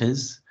here it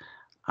is.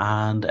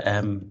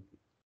 And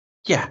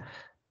yeah,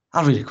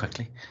 I'll read it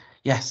quickly.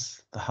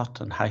 Yes, the hut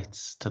and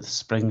heights, to the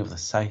spring of the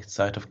sights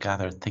out of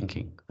gathered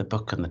thinking, the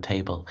book on the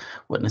table,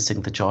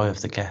 witnessing the joy of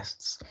the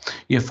guests.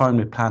 You have found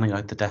me planning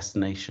out the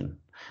destination,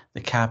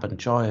 the cabin,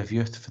 joy of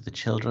youth for the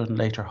children,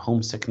 later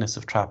homesickness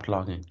of trapped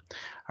longing,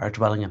 our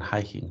dwelling and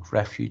hiking,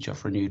 refuge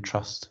of renewed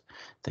trust,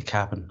 the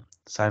cabin,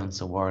 silence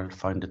of world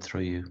founded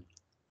through you.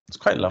 It's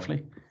quite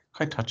lovely,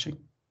 quite touching.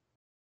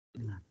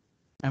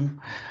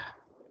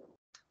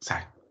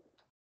 Sorry.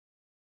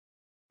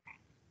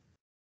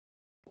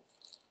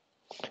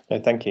 No,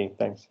 thank you.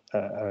 Thanks,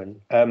 Owen.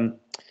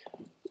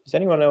 Does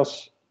anyone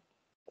else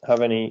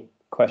have any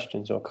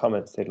questions or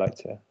comments they'd like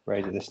to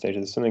raise at this stage?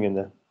 There's something in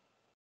the...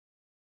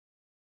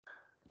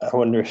 I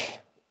wonder if...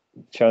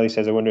 Charlie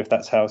says, I wonder if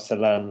that's how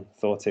Celan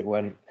thought it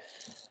went.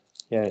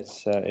 Yeah,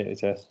 it's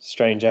a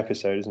strange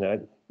episode, isn't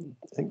it?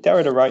 I think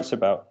Derrida writes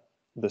about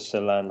the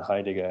Celan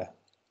Heidegger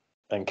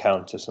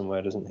encounter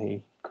somewhere, doesn't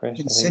he, Chris?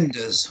 In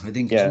Cinders, I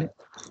think, yeah. isn't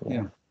it?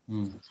 Yeah.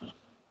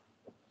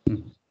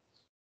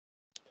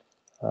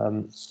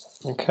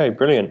 Okay,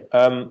 brilliant.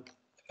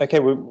 Okay,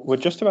 we're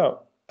just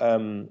about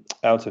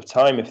out of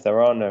time. If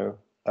there are no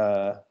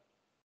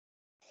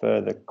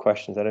further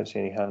questions, I don't see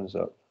any hands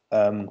up.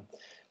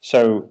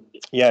 So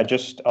yeah,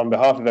 just on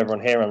behalf of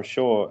everyone here, I'm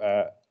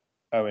sure,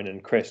 Owen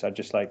and Chris, I'd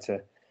just like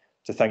to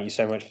thank you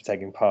so much for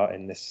taking part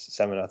in this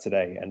seminar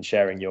today and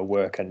sharing your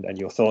work and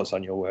your thoughts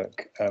on your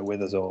work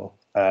with us all.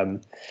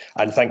 And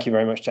thank you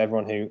very much to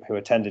everyone who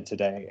attended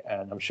today.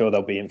 And I'm sure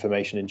there'll be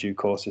information in due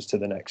course as to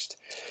the next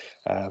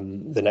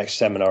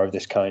seminar of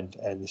this kind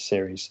in this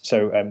series.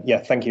 So yeah,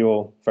 thank you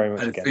all very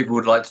much. And if again. people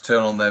would like to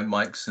turn on their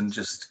mics and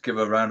just give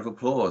a round of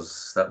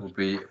applause, that would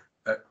be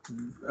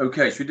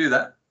okay. Should we do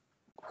that?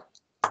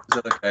 Is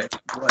that okay?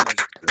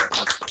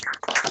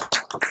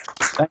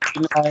 Thank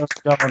you, Niall,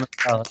 John, as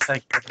well.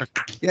 Thank you for...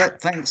 Yeah,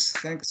 thanks.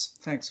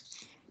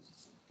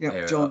 Yeah,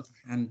 Here John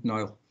and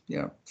Niall.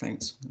 Yeah,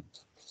 thanks.